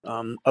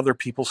 other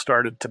people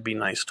started to be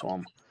nice to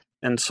him,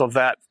 and so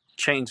that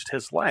changed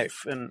his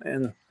life, and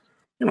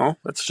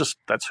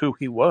that's who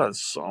he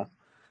was. So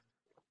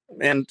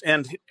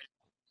and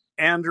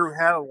Andrew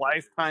had a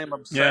lifetime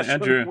yeah.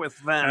 obsession with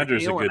Van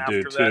Andrew's a Halen good dude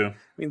after that. too.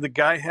 I mean, the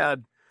guy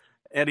had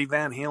Eddie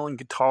Van Halen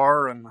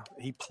guitar, and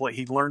he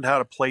learned how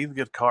to play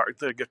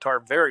the guitar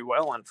very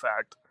well. In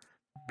fact,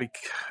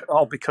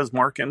 all because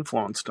Mark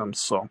influenced him.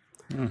 So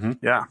hmm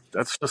yeah,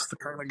 that's just the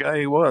kind of guy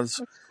he was.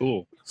 That's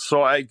cool.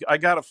 So I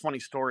got a funny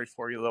story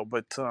for you though,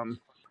 but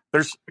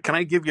there's can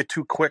I give you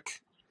two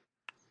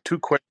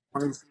quick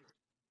ones?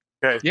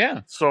 Okay.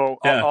 Yeah. So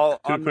Yeah,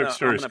 two I'm quick gonna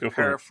stories. Go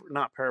for it.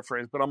 not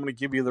paraphrase, but I'm gonna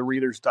give you the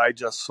Reader's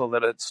Digest so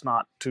that it's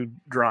not too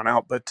drawn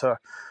out. But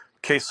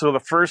okay, so the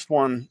first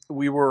one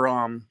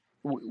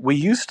we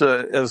used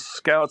to, as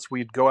scouts,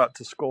 we'd go out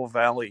to Skull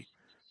Valley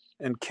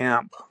and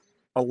camp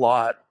a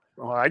lot.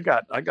 Well, I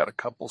got a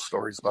couple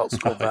stories about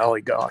Skull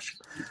Valley. Gosh.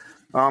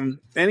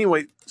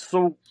 Anyway,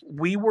 so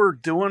we were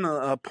doing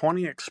a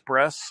Pony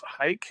Express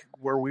hike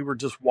where we were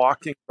just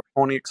walking the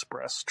Pony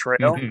Express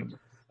trail.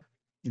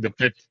 the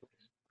fifth,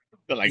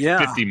 the like Yeah,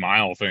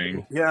 50-mile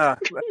thing. yeah.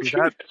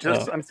 That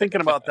just Oh, I'm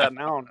thinking about that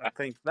now, and I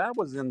think that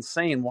was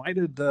insane. Why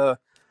did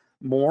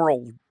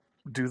Moral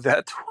do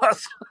that to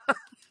us?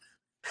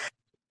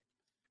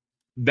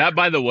 That,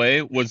 by the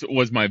way,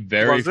 was my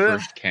very Was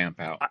it? first camp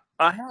out.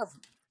 I have.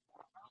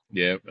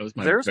 Yeah, that was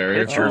my There's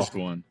very pictures. first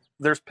one.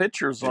 There's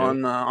pictures Yep.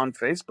 on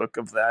Facebook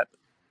of that,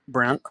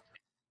 Brent.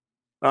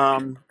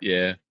 Um,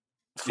 Yeah.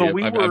 so Yep.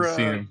 we I've were.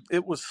 seen them.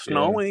 It was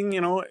Yeah. snowing.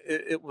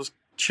 It was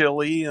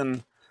chilly,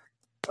 and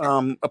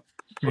um,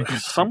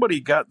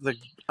 somebody got the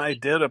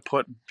idea to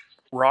put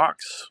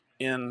rocks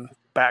in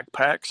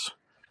backpacks,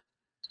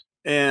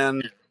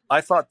 and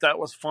I thought that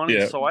was funny.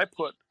 Yeah. So I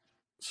put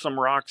some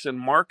rocks in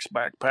Mark's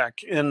backpack,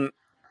 and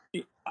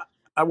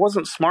I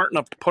wasn't smart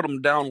enough to put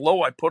them down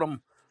low. I put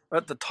them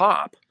at the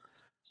top,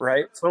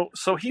 right? So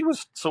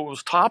it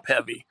was top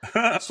heavy.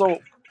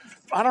 So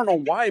I don't know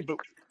why, but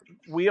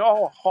we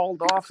all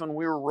hauled off and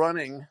we were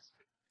running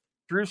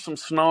through some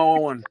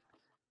snow, and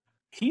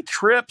he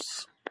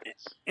trips,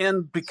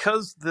 and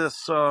because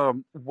this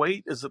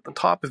weight is at the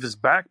top of his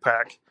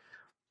backpack,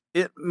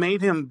 it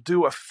made him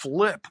do a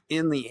flip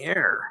in the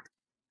air.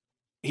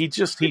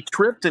 He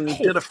tripped and he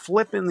did a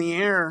flip in the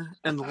air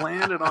and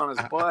landed on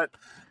his butt,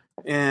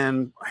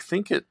 and I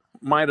think it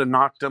might have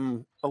knocked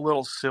him a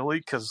little silly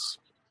because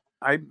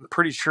I'm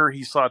pretty sure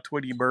he saw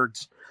Tweety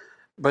birds.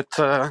 But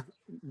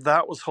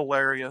that was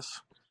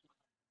hilarious,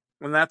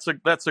 and that's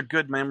a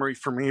good memory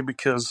for me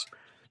because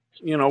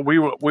we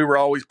were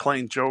always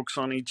playing jokes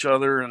on each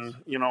other, and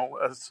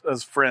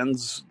as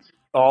friends,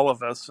 all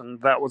of us,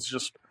 and that was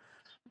just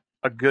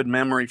a good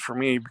memory for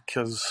me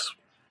because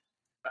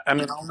I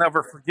mean I'll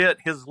never forget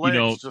his You legs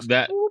know just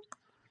that whoop,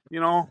 you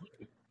know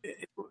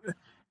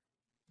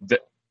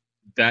that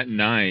that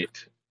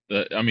night,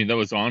 I mean, that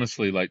was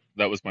honestly like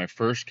that was my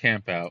first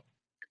camp out,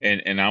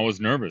 and I was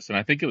nervous, and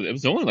I think it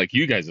was only like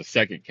you guys'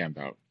 second camp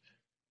out.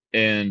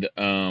 And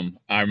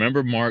I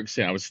remember Mark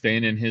saying I was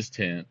staying in his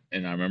tent,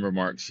 and I remember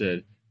Mark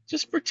said,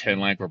 "Just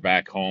pretend like we're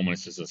back home and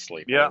it's just a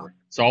sleepover. Yeah.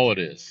 It's all it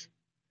is."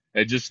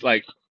 It just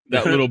like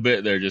that little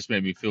bit there just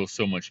made me feel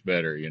so much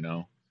better, you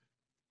know.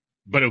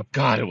 But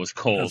God, it was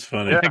cold. That's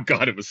funny. Oh my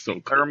God, it was so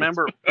cold. I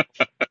remember.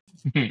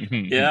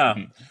 Yeah.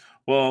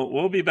 Well,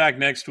 we'll be back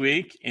next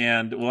week,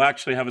 and we'll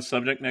actually have a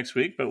subject next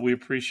week. But we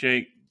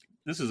appreciate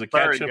this is a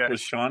catch up with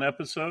Shawn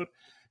episode,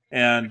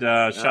 and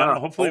Shawn.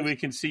 Hopefully, we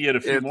can see you at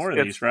a few more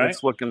of these. Right?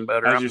 It's looking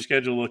better. How's your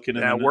schedule looking?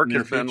 Yeah, in the work near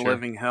has been future?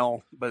 living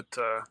hell, but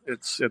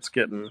it's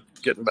getting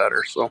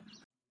better. So,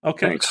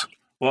 okay. Thanks.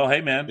 Well,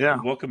 hey man,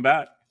 welcome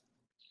back.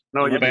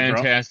 No, you're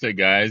fantastic,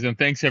 guys, and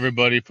thanks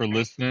everybody for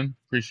listening.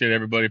 Appreciate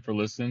everybody for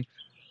listening,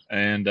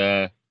 and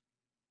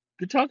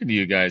good talking to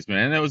you guys,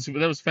 man. That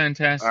was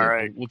fantastic. All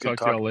right, we'll talk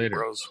to y'all later.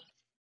 Bros.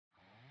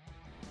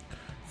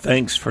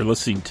 Thanks for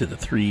listening to the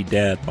Three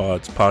Dad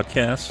Bods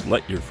podcast.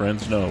 Let your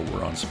friends know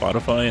we're on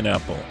Spotify and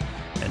Apple,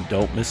 and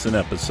don't miss an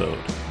episode.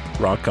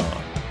 Rock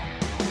on.